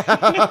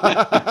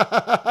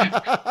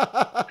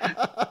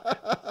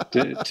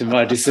 to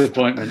my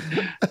disappointment.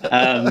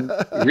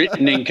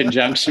 Written in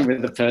conjunction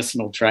with a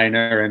personal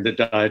trainer and a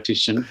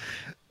dietitian.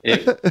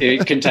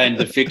 It contained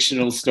the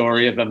fictional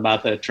story of a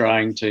mother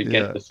trying to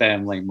get the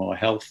family more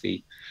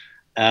healthy,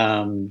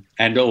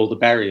 and all the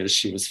barriers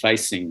she was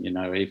facing,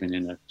 even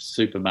in a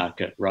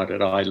supermarket right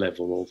at eye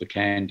level, all the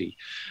candy.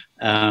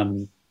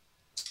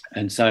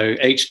 And so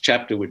each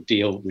chapter would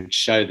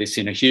show this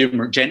in a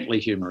gently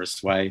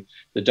humorous way.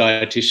 The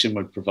dietitian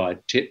would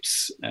provide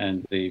tips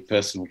and the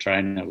personal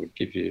trainer would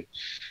give you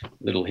a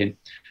little hint.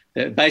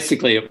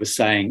 Basically, it was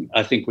saying,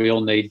 I think we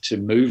all need to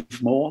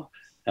move more,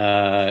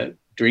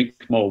 drink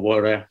more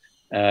water,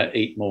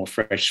 eat more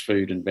fresh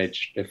fruit and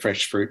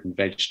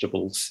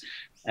vegetables,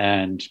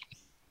 and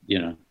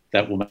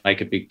that will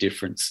make a big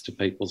difference to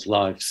people's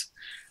lives.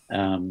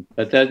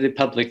 But the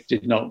public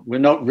we're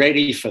not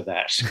ready for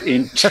that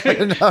in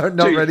no,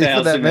 not ready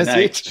for that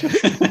message.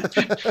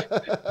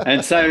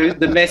 And so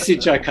the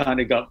message I kind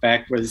of got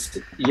back was,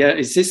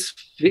 is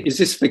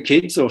this for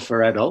kids or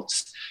for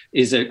adults?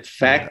 Is it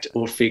fact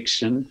or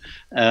fiction?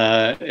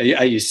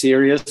 Are you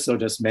serious or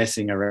just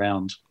messing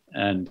around?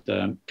 And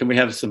can we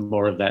have some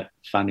more of that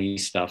funny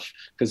stuff?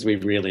 Because we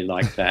really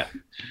like that.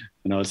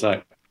 And I was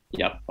like,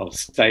 yep, I'll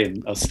stay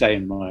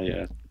in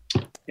my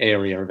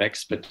area of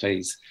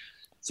expertise.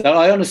 So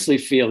I honestly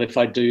feel if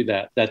I do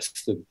that,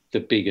 that's the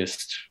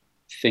biggest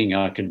thing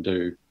I can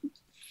do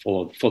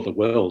for the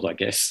world, I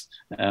guess,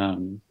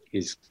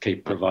 is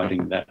keep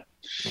providing that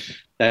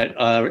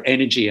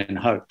energy and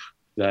hope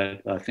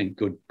that I think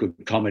good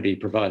comedy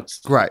provides.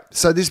 Great.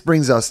 So this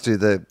brings us to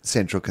the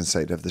central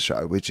conceit of the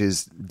show, which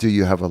is, do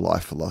you have a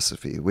life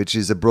philosophy? Which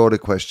is a broader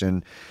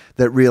question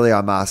that really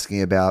I'm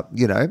asking about,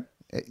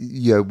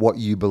 what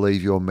you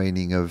believe your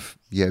meaning of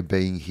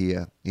being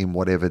here in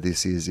whatever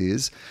this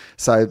is.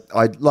 So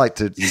I'd like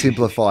to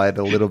simplify it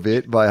a little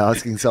bit by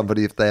asking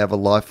somebody if they have a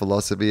life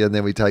philosophy, and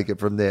then we take it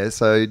from there.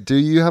 So do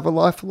you have a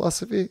life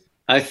philosophy?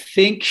 I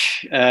think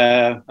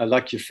I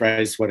like your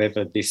phrase,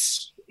 whatever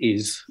this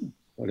is.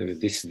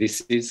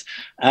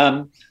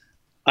 I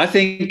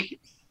think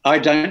I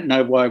don't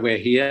know why we're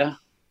here.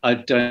 I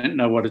don't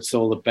know what it's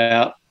all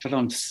about, but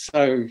I'm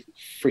so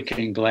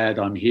freaking glad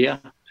I'm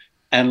here.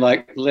 And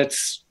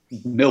let's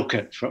milk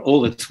it for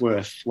all it's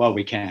worth while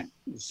we can.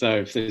 So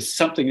if there's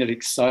something that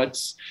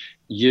excites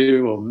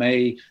you or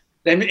me,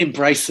 then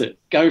embrace it.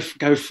 Go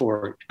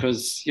for it,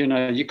 because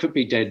you could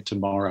be dead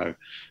tomorrow.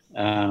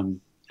 And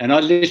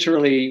I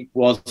literally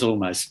was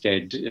almost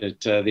dead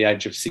at the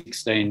age of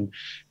 16.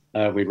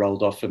 We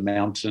rolled off a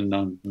mountain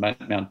on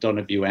Mount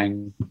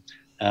Donabuang.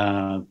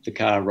 The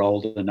car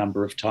rolled a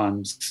number of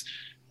times.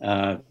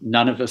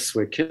 None of us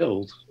were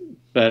killed,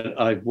 but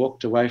I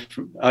walked away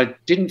I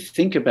didn't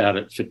think about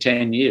it for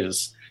 10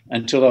 years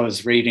until I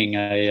was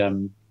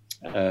reading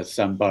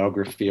some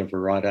biography of a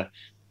writer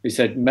who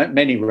said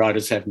many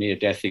writers have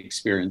near-death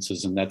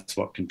experiences, and that's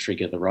what can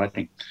trigger the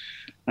writing.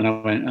 And I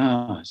went,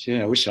 oh,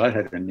 yeah, I wish I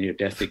had a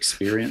near-death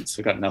experience.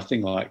 I got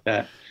nothing like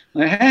that.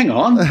 Now, hang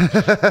on,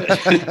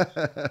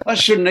 I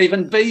shouldn't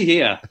even be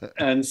here.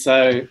 And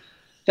so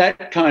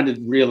that kind of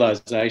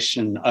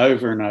realization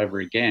over and over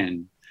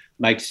again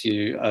makes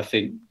you, I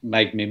think,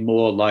 make me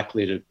more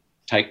likely to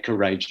take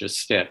courageous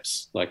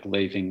steps, like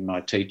leaving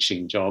my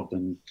teaching job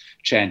and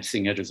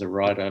chancing it as a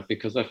writer,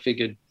 because I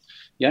figured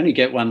you only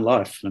get one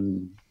life,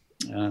 and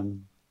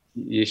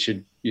you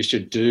should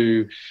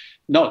do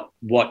not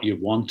what you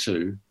want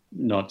to,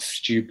 not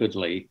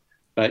stupidly,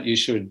 but you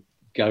should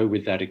go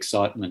with that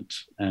excitement.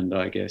 And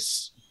I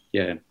guess,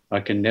 I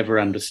can never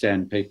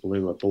understand people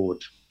who are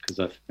bored, because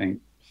I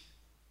think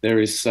there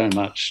is so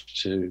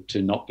much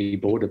to not be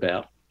bored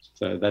about.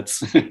 So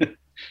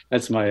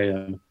that's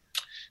my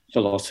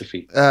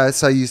philosophy.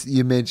 So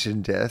you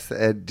mentioned death.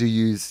 Do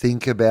you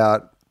think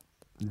about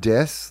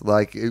death?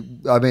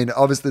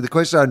 Obviously the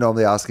question I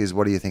normally ask is,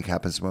 what do you think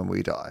happens when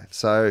we die?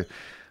 So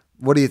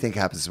what do you think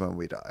happens when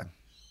we die?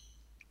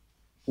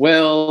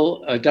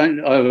 Well, I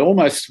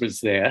almost was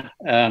there.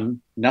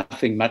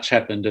 Nothing much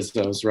happened as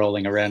I was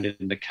rolling around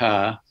in the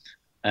car.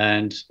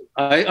 And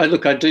I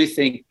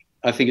think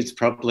it's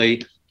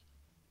probably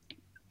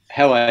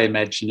how I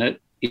imagine it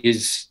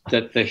is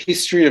that the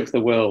history of the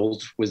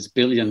world was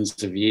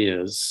billions of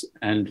years.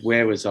 And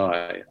where was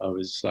I? I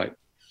was like,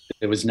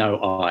 there was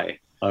no I.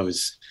 I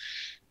was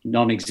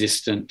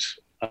non-existent.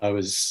 I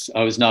was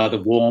neither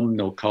warm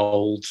nor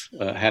cold,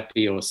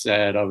 happy or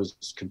sad. I was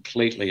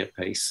completely at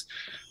peace.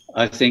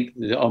 I think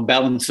on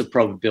balance of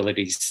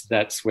probabilities,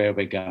 that's where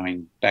we're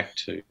going back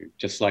to,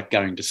 just like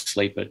going to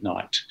sleep at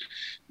night.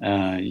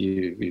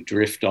 You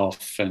drift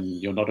off and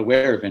you're not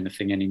aware of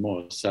anything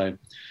anymore. So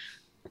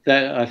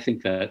I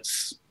think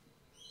that's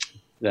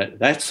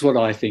what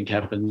I think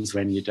happens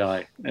when you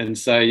die. And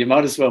so you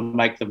might as well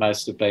make the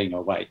most of being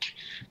awake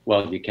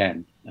while you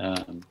can.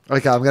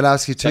 Okay, I'm going to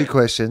ask you two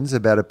questions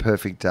about a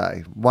perfect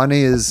day. One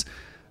is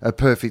a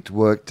perfect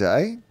work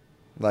day.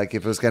 Like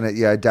if it was going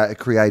to, a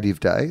creative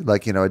day,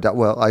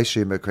 I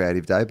assume a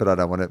creative day, but I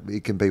don't want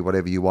it can be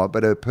whatever you want,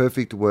 but a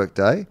perfect work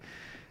day,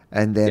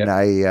 and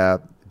then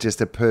just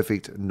a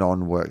perfect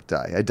non-work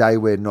day, a day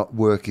where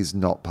work is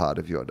not part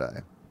of your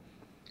day.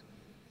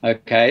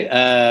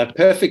 Okay.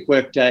 Perfect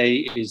work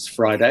day is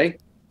Friday,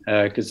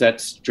 because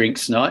that's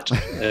drinks night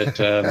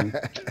for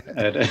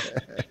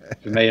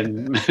me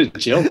and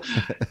Jill.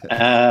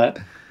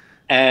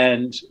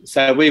 And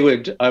so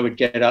I would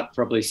get up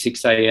probably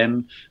 6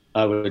 a.m.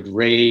 I would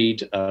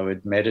read, I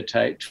would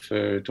meditate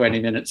for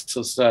 20 minutes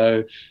or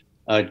so.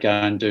 I'd go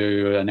and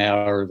do an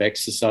hour of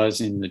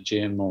exercise in the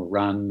gym or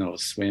run or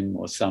swim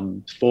or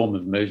some form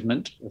of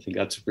movement. I think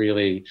that's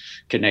really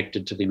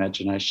connected to the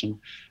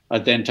imagination.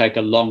 I'd then take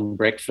a long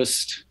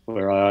breakfast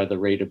where I either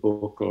read a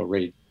book or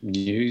read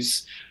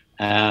news.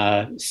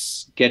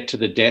 get to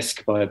the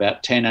desk by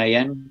about 10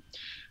 a.m.,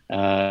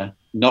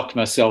 knock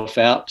myself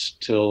out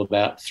till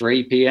about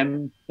 3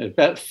 p.m.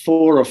 About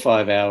 4 or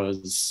 5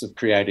 hours of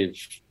creative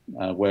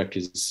work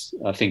is,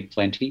 I think,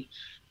 plenty.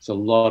 It's a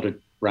lot of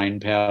brain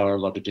power, a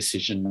lot of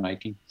decision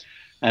making.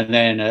 And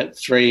then at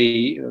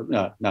 3,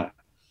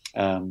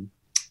 a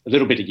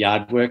little bit of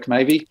yard work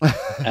maybe.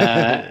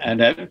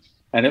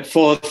 And at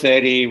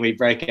 4:30, we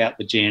break out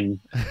the gin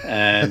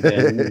and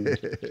then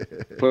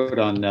put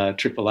on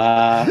Triple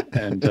R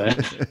and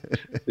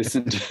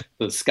listen to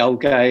the Skull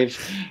Cave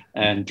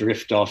and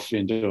drift off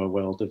into a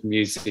world of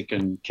music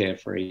and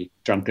carefree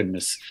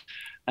drunkenness.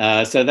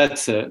 So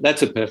that's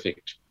a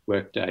perfect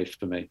work day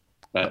for me.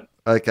 But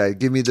okay,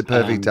 give me the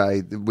perfect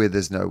day where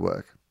there's no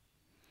work.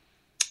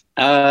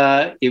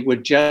 It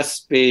would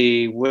just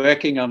be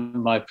working on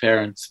my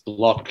parents'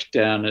 block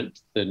down at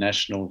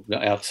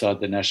outside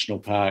the national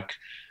park,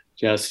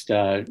 just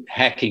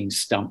hacking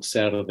stumps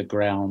out of the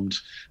ground,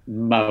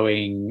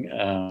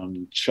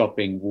 mowing,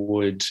 chopping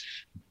wood,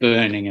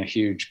 burning a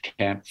huge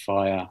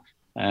campfire,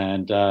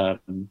 and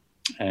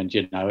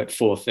you know, at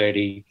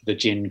 4:30 the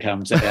gin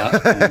comes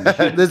out.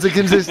 There's a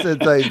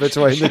consistent theme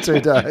between the 2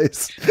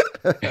 days.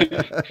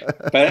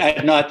 But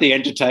at night the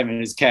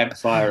entertainment is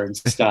campfire and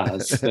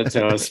stars. That's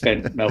how I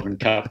spent Melbourne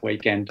Cup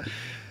weekend.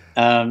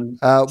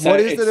 What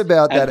is it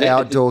about that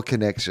outdoor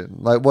connection?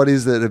 Like, what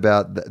is it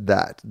about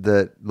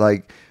that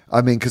like,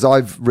 I mean, because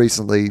I've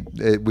recently,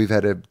 we've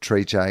had a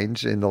tree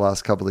change in the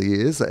last couple of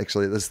years,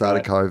 actually at the start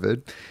of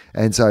COVID.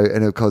 And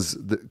because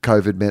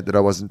COVID meant that I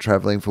wasn't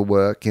traveling for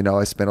work, you know,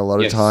 I spent a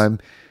lot of time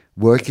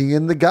working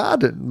in the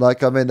garden.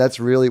 Like, I mean,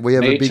 that's really, we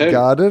have a big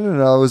garden,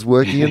 and I was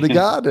working in the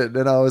garden,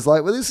 and I was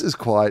like, well, this is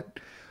quite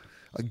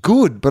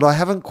good, but I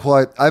haven't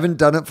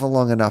done it for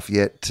long enough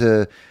yet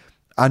to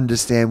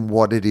understand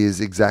what it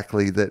is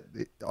exactly that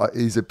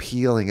is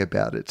appealing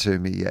about it to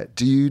me yet.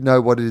 Do you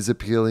know what is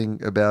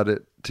appealing about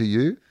it to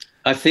you?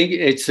 I think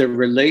it's a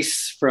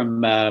release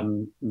from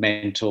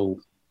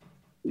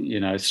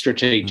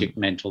strategic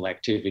mental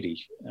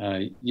activity.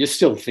 You're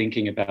still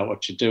thinking about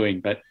what you're doing,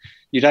 but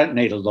you don't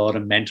need a lot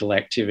of mental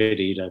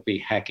activity to be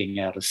hacking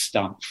out a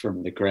stump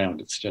from the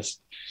ground. It's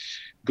just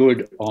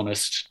good,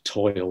 honest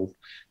toil,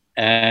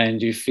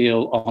 and you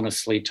feel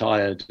honestly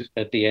tired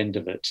at the end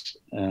of it.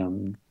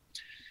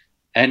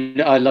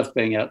 And I love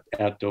being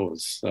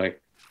outdoors. Like,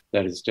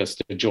 that is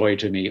just a joy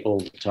to me all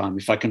the time.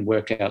 If I can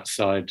work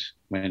outside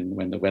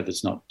when the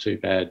weather's not too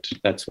bad,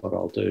 that's what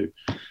I'll do,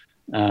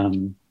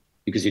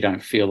 because you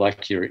don't feel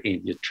like you're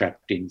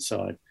trapped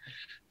inside.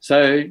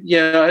 So,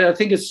 yeah, I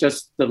think it's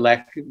just the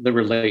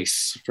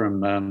release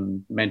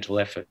from mental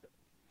effort.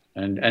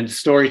 And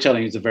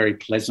storytelling is a very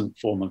pleasant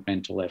form of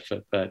mental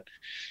effort, but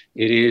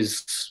it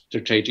is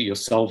strategic. You're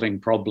solving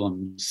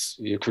problems,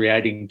 you're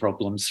creating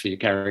problems for your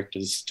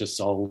characters to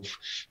solve,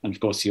 and of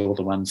course you're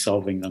the one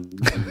solving them.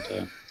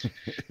 And,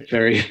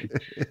 very,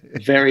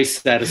 very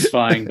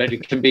satisfying, but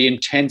it can be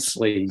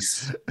intensely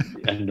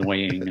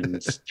annoying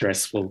and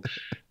stressful.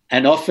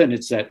 And often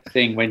it's that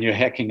thing when you're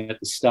hacking at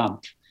the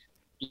stump,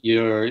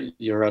 you're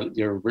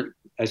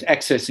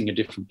accessing a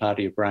different part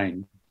of your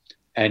brain,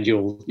 and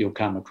you'll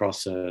come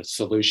across a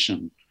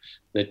solution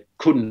that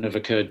couldn't have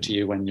occurred to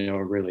you when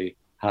you're really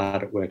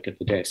hard at work at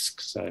the desk.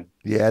 So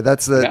yeah,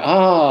 what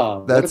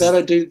about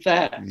I do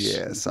that?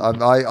 Yes,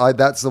 I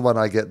that's the one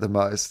I get the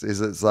most. Is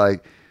it's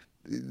like,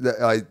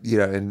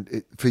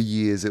 for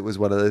years it was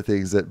one of the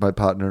things that my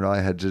partner and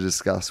I had to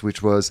discuss,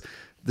 which was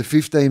the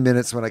 15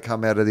 minutes when I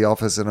come out of the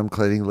office and I'm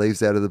cleaning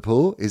leaves out of the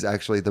pool is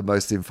actually the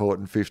most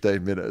important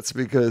 15 minutes,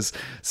 because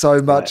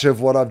so much of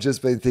what I've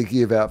just been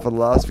thinking about for the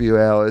last few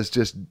hours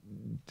just,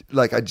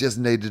 like, I just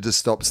needed to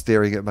stop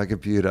staring at my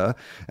computer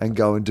and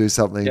go and do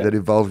something that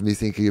involved me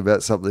thinking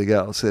about something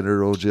else, and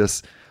it'll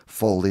just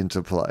fall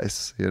into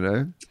place, you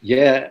know?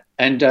 Yeah.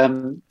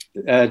 And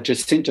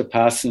Jacinta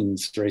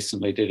Parsons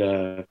recently did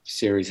a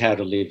series, How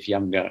to Live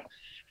Younger.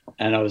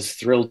 And I was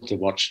thrilled to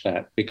watch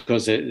that,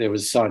 because there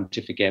was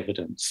scientific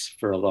evidence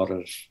for a lot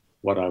of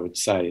what I would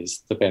say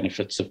is the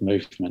benefits of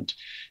movement,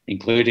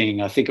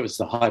 including, I think it was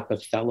the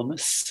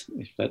hypothalamus,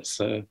 if that's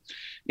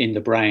in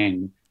the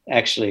brain,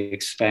 actually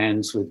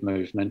expands with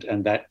movement,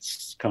 and that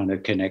kind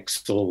of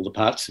connects all the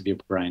parts of your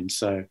brain.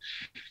 So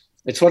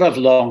it's what I've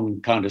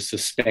long kind of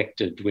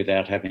suspected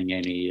without having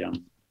any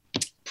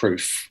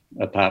proof,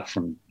 apart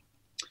from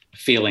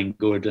feeling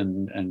good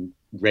and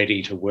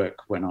ready to work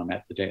when I'm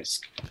at the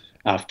desk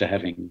after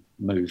having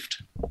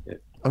moved. Yeah.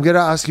 I'm going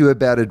to ask you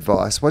about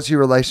advice. What's your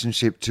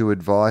relationship to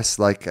advice?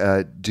 Like,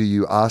 do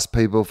you ask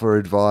people for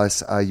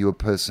advice? Are you a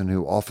person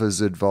who offers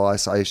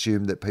advice? I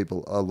assume that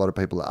a lot of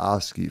people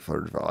ask you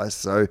for advice.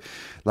 So,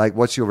 like,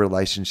 what's your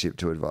relationship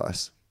to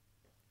advice?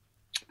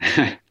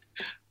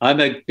 I'm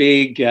a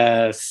big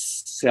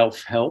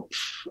self-help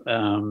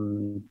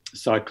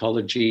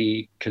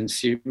psychology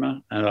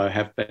consumer, and I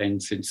have been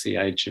since the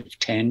age of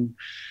 10,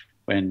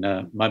 when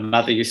my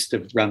mother used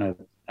to run a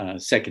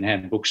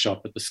secondhand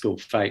bookshop at the school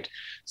fete.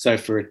 So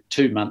for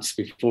 2 months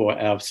before,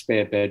 our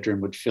spare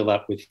bedroom would fill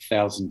up with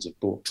thousands of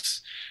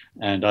books.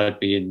 and I'd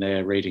be in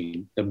there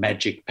reading The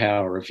Magic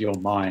Power of Your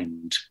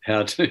Mind,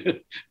 how to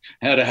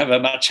have a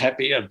much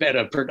happier,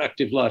 better,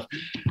 productive life.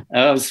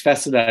 I was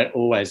fascinated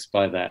always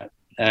by that,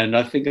 and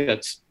I think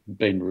that's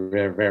been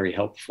very, very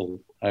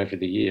helpful over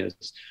the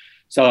years.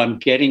 So I'm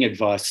getting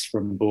advice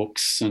from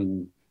books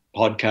and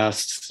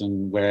podcasts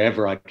and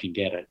wherever I can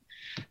get it.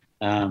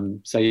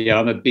 So yeah,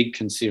 I'm a big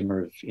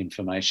consumer of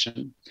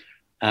information.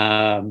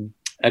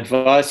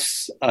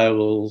 Advice, I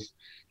will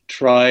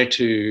try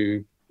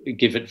to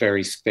give it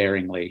very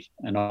sparingly,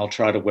 and I'll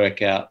try to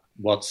work out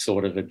what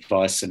sort of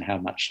advice and how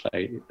much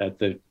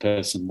the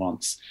person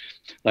wants.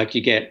 Like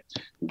you get,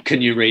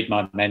 can you read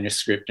my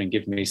manuscript and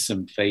give me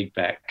some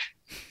feedback?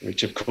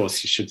 Which of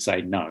course you should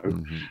say no.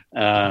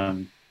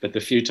 Mm-hmm. But the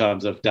few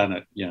times I've done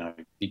it, you know,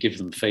 you give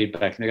them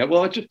feedback and they go,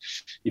 well,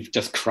 you've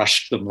just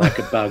crushed them like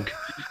a bug.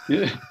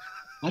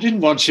 I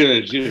didn't want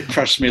you to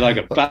crush me like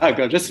a bug.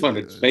 I just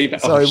wanted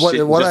feedback. Sorry,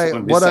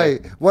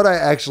 what I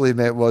actually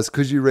meant was,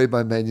 could you read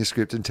my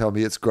manuscript and tell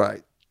me it's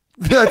great?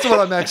 That's what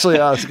I'm actually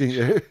asking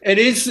you. It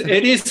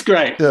is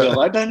great, Will.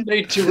 I don't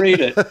need to read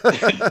it.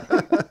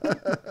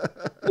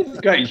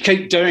 It's great. You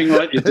keep doing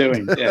what you're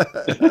doing. Yeah.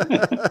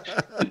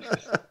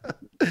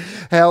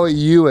 How are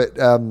you at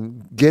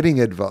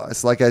getting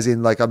advice? Like, as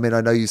in, like, I mean,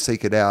 I know you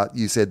seek it out.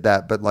 You said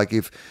that, but like,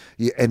 if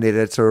an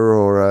editor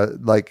or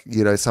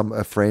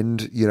a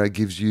friend, you know,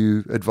 gives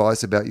you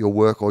advice about your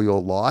work or your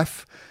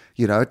life,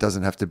 you know, it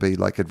doesn't have to be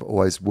like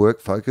always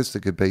work focused.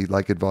 It could be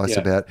like advice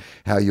about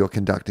how you're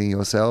conducting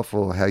yourself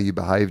or how you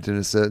behaved in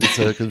a certain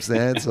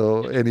circumstance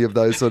or any of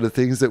those sort of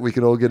things that we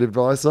can all get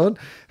advice on.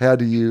 How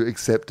do you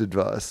accept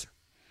advice?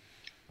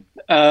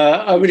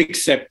 I would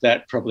accept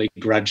that probably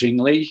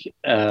grudgingly,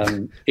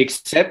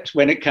 except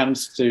when it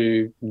comes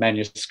to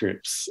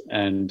manuscripts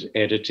and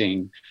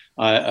editing.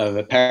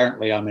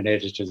 Apparently, I'm an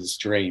editor's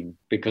dream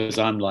because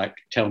I'm like,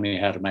 tell me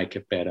how to make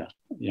it better.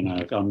 You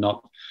know,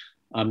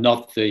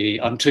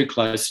 I'm too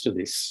close to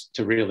this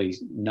to really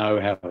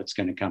know how it's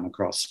going to come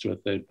across to a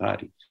third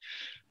party.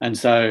 And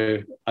so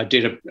I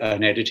did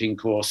an editing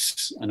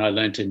course, and I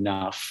learnt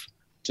enough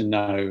to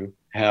know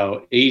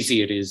how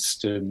easy it is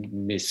to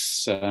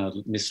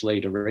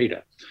mislead a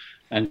reader.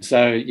 And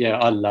so, yeah,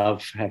 I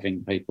love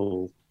having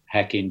people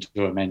hack into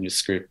a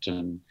manuscript,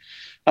 and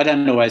I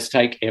don't always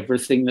take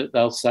everything that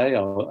they'll say.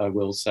 I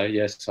will say,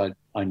 yes,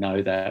 I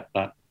know that,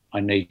 but I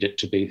need it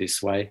to be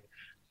this way.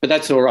 But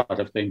that's all right.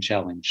 I've been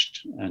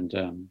challenged,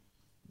 and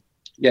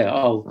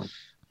I'll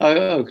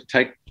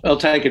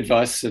take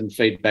advice and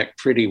feedback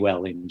pretty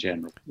well in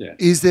general. Yeah.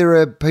 Is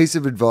there a piece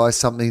of advice,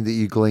 something that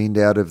you gleaned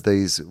out of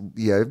these,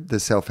 you know, the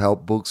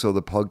self-help books or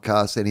the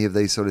podcasts, any of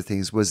these sort of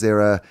things? Is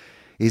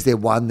there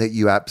one that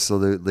you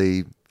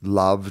absolutely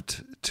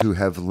loved to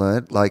have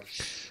learnt? Like,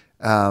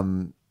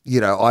 you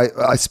know,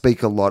 I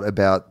speak a lot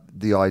about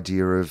the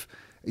idea of,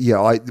 you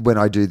know, when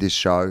I do this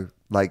show,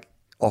 like,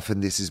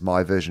 often this is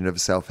my version of a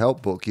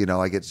self-help book. You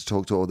know, I get to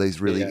talk to all these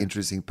really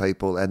interesting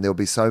people, and there'll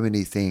be so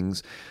many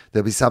things.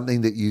 There'll be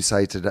something that you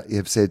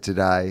have said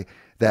today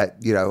that,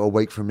 you know, a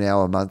week from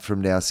now, a month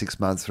from now, 6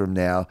 months from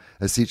now,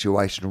 a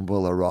situation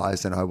will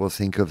arise, and I will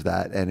think of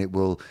that, and it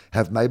will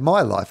have made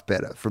my life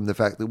better from the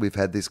fact that we've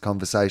had this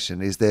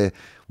conversation. Is there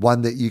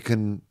one that you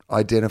can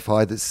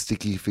identify that's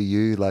sticky for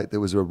you, like there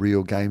was a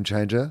real game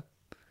changer?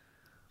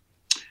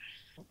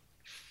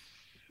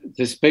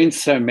 There's been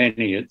so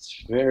many,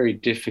 it's very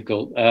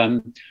difficult.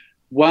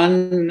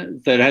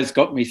 One that has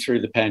got me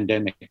through the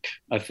pandemic,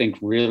 I think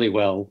really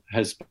well,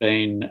 has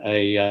been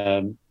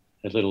a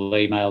little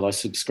email I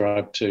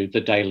subscribe to, The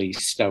Daily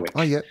Stoic.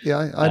 Oh, yeah,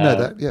 I know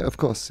that. Yeah, of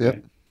course, yeah.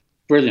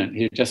 Brilliant.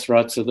 He just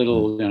writes a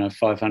little,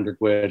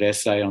 500-word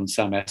essay on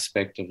some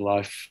aspect of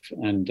life,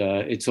 and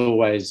it's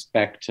always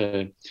back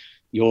to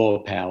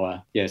your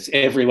power. Yes,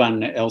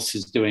 everyone else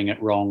is doing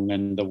it wrong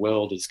and the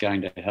world is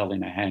going to hell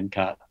in a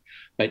handcart.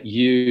 But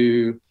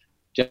you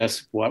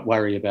just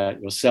worry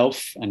about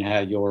yourself and how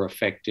you're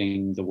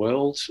affecting the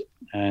world,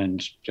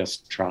 and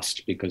just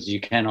trust, because you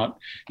cannot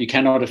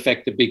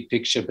affect the big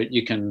picture, but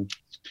you can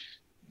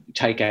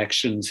take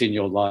actions in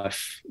your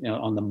life, you know,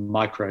 on the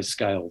micro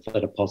scale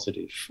that are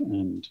positive.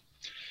 And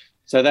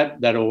so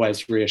that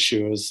always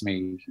reassures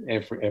me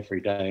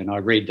every day, and I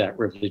read that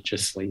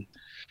religiously.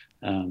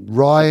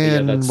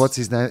 Ryan, what's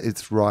his name?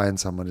 It's Ryan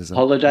someone, isn't it?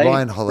 Holiday?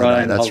 Ryan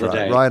Holiday, that's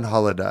Holiday. Right. Ryan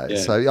Holiday.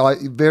 Yeah. So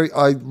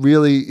I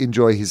really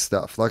enjoy his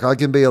stuff. Like, I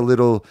can be a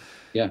little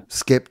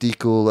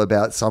skeptical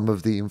about some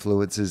of the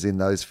influences in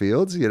those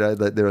fields. You know,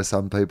 that there are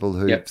some people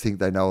who think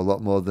they know a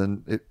lot more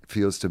than it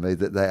feels to me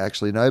that they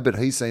actually know. But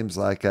he seems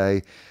like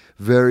a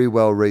very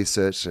well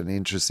researched and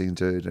interesting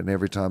dude. And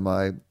every time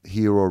I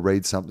hear or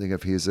read something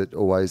of his, it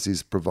always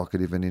is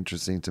provocative and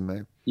interesting to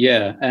me.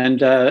 Yeah,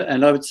 and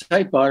I would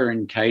say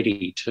Byron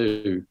Katie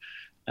too.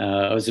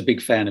 I was a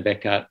big fan of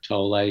Eckhart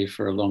Tolle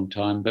for a long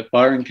time, but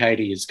Byron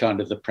Katie is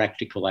kind of the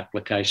practical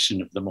application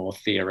of the more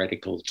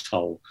theoretical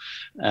Tolle.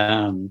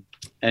 And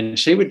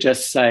she would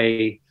just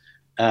say,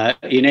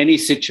 in any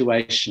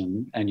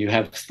situation and you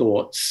have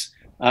thoughts,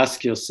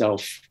 ask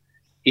yourself,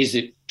 is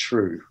it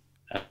true?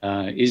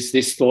 Is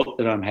this thought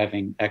that I'm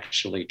having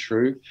actually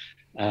true?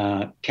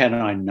 Can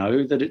I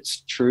know that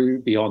it's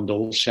true beyond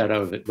all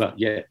shadow of it? Well,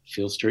 yeah, it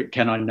feels true.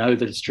 Can I know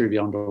that it's true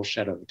beyond all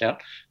shadow of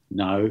doubt?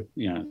 No.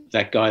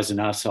 That guy's an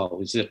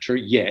asshole. Is that true?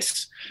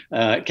 Yes.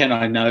 Can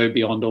I know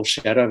beyond all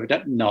shadow of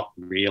doubt? Not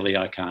really.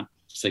 I can't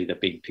see the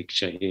big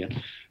picture here.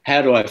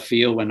 How do I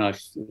feel when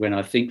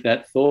I think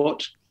that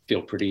thought?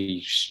 Feel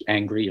pretty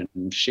angry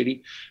and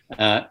shitty.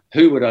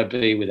 Who would I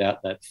be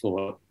without that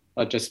thought?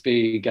 I'd just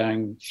be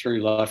going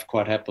through life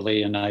quite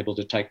happily and able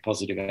to take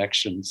positive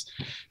actions.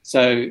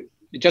 So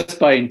just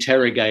by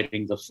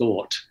interrogating the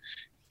thought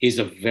is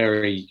a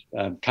very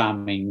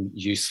calming,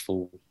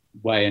 useful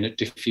way, and it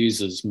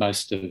diffuses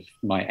most of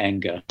my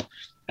anger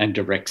and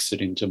directs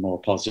it into more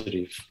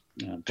positive,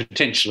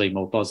 potentially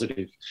more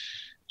positive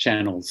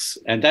channels.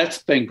 And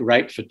that's been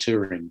great for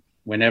touring.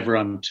 Whenever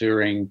I'm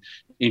touring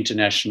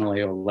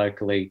internationally or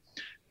locally,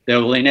 there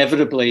will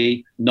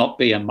inevitably not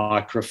be a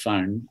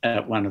microphone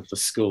at one of the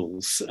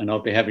schools, and I'll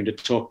be having to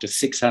talk to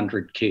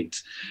 600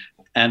 kids.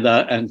 And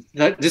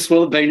this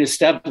will have been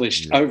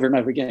established over and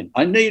over again.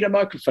 I need a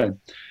microphone.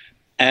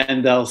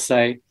 And they'll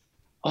say,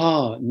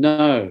 oh,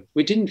 no,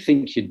 we didn't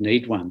think you'd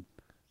need one.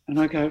 And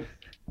I go,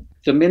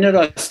 the minute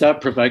I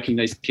start provoking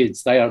these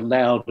kids, they are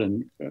loud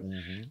and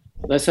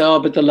they say, oh,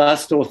 but the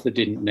last author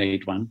didn't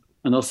need one.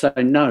 And I'll say,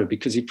 no,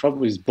 because he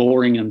probably was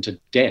boring them to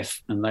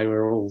death and they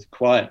were all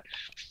quiet.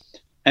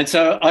 And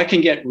so I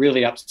can get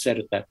really upset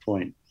at that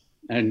point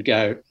and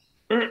go,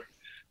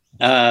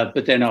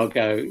 but then I'll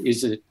go,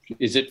 is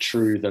it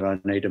true that I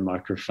need a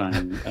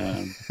microphone?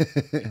 How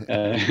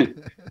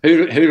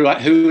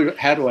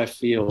do I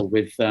feel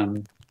with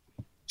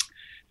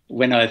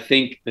when I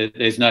think that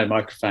there's no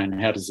microphone?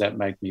 How does that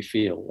make me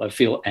feel? I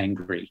feel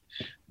angry.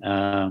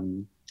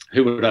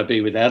 Who would I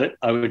be without it?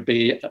 I would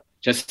be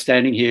just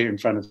standing here in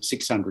front of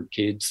 600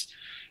 kids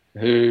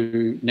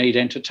who need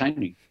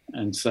entertaining.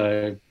 And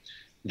so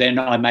then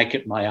I make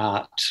it my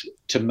art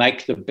to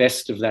make the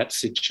best of that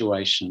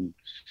situation,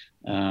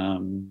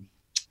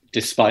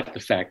 despite the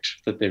fact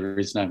that there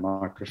is no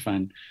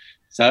microphone.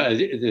 So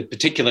the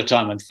particular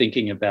time I'm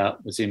thinking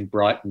about was in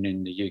Brighton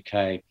in the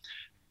UK.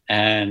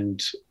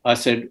 And I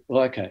said,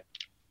 well, okay,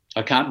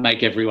 I can't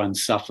make everyone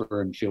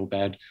suffer and feel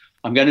bad.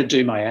 I'm going to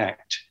do my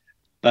act,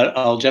 but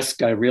I'll just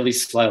go really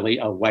slowly.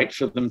 I'll wait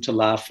for them to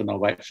laugh and I'll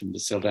wait for them to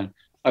settle down.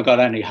 I got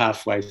only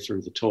halfway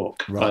through the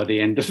talk by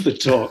the end of the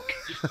talk.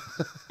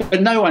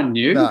 But no one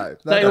knew.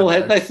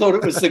 They thought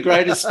it was the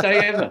greatest day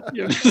ever.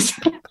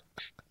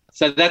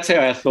 So that's how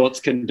our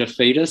thoughts can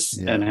defeat us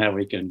and how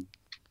we can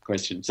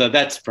question. So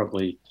that's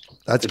probably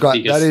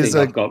great. That is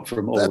I've got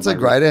from all. That's a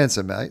great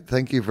answer, mate.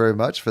 Thank you very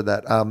much for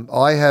that.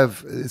 I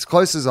have, as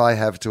close as I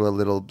have to a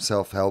little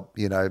self-help,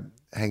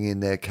 hang in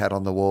there, cat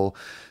on the wall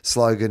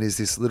slogan is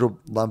this little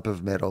lump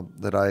of metal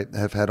that I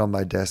have had on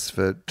my desk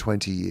for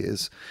 20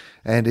 years.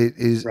 And it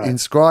is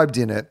inscribed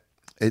in it.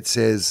 It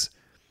says,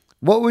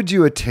 what would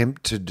you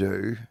attempt to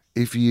do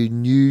if you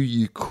knew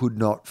you could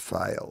not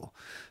fail?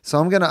 So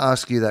I'm going to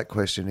ask you that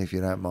question, if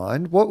you don't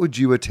mind. What would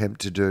you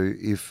attempt to do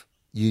if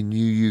you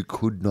knew you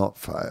could not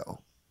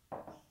fail?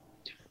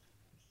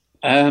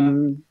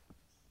 I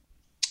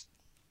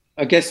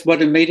guess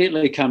what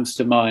immediately comes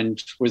to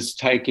mind was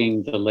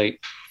taking the leap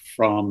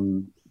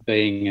from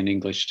being an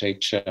English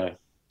teacher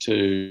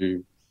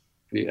to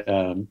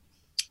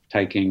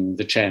taking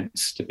the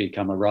chance to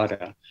become a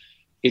writer.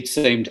 It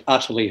seemed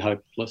utterly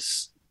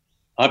hopeless.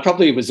 I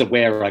probably was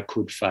aware I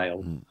could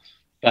fail,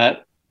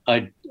 but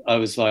I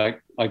was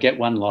like, I get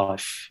one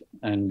life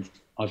and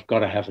I've got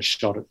to have a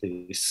shot at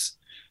this.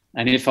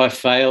 And if I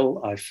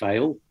fail, I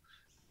fail,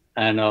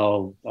 and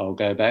I'll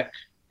go back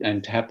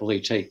and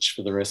happily teach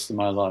for the rest of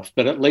my life.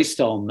 But at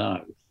least I'll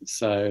know.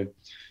 So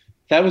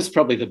that was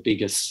probably the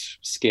biggest,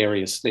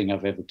 scariest thing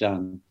I've ever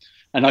done.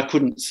 And I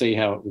couldn't see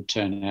how it would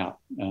turn out.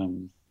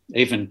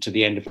 Even to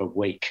the end of a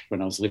week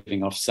when I was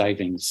living off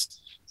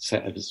savings, so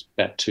it was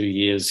about 2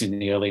 years in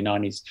the early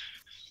 90s.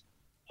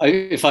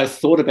 If I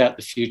thought about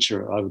the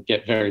future, I would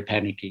get very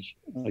panicky.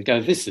 I'd go,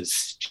 this is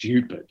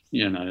stupid,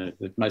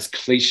 the most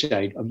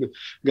cliched, I'm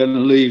going to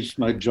leave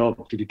my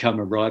job to become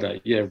a writer.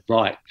 Yeah,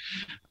 right.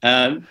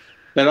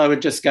 But I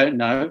would just go,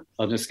 no,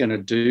 I'm just going to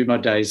do my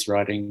day's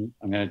writing.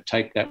 I'm going to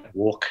take that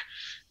walk,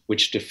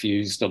 which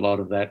diffused a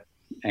lot of that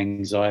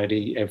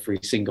anxiety every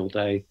single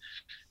day.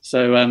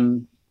 So,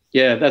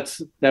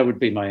 that would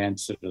be my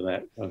answer to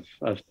that.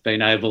 I've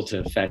been able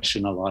to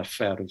fashion a life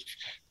out of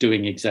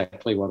doing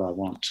exactly what I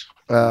want.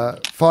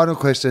 Final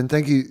question.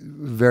 Thank you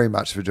very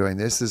much for doing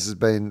this. This has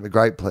been a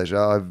great pleasure.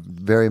 I've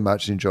very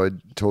much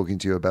enjoyed talking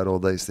to you about all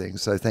these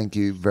things. So thank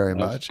you very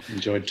much.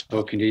 Enjoyed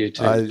talking to you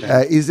too.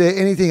 Is there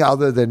anything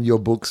other than your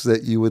books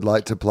that you would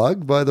like to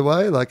plug, by the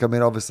way?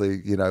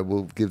 Obviously,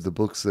 we'll give the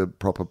books a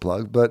proper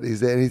plug, but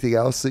is there anything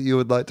else that you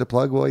would like to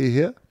plug while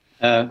you're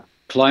here?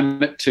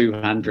 Climate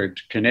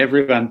 200. Can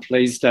everyone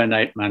please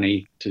donate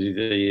money to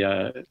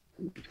the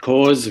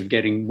cause of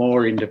getting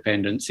more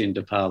independence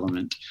into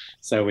Parliament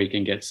so we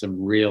can get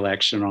some real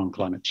action on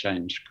climate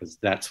change, because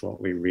that's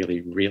what we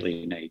really,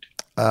 really need.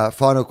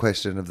 Final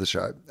question of the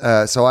show.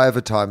 So I have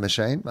a time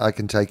machine. I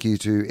can take you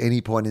to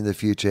any point in the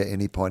future,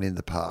 any point in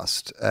the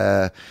past.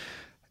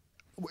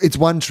 It's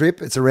one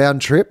trip. It's a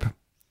round trip.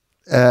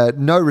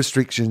 No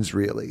restrictions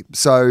really.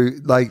 So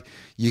like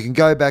you can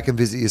go back and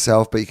visit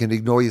yourself, but you can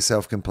ignore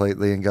yourself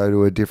completely and go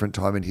to a different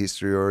time in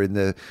history or in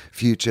the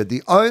future.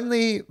 The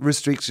only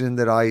restriction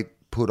that I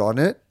put on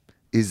it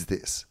is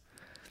this.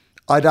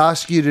 I'd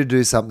ask you to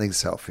do something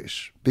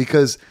selfish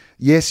because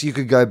yes, you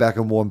could go back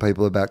and warn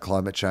people about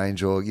climate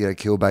change or,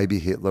 kill baby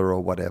Hitler or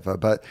whatever.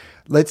 But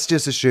let's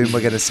just assume we're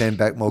going to send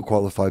back more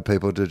qualified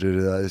people to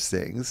do those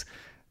things.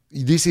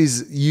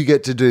 You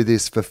get to do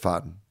this for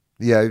fun.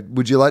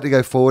 Would you like to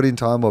go forward in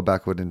time or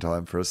backward in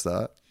time for a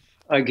start?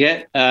 I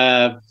get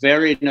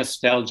very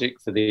nostalgic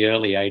for the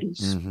early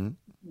 80s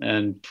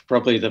and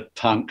probably the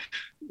punk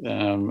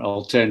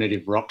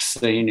alternative rock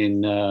scene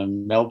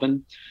in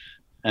Melbourne.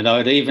 And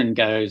I'd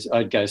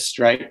go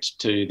straight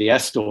to the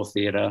Astor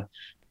Theatre,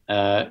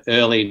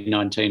 early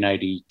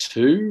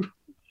 1982.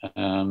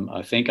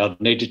 I think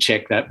I'd need to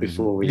check that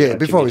before we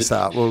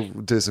start. We'll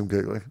do some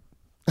Googling.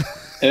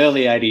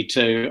 Early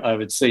 82, I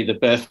would see the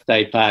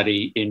birthday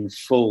party in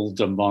full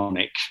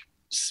demonic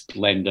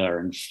splendor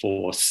and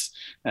force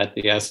at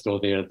the Astor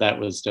Theatre. That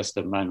was just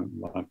a moment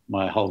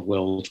my whole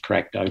world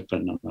cracked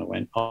open and I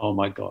went, oh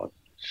my God.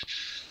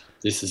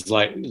 It's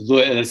like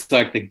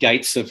the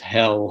gates of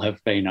hell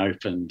have been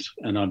opened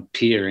and I'm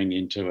peering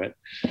into it.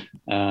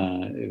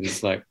 It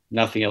was like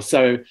nothing else.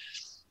 So,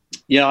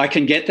 I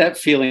can get that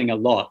feeling a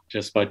lot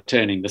just by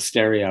turning the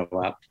stereo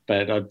up,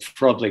 but I'd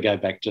probably go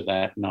back to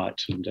that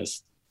night and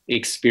just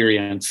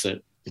experience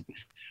it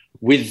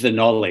with the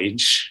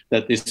knowledge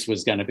that this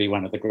was going to be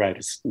one of the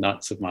greatest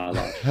nights of my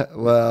life.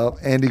 Well,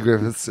 Andy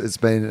Griffiths, it's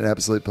been an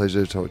absolute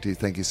pleasure to talk to you.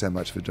 Thank you so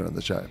much for joining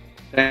the show.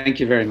 Thank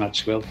you very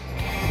much, Will.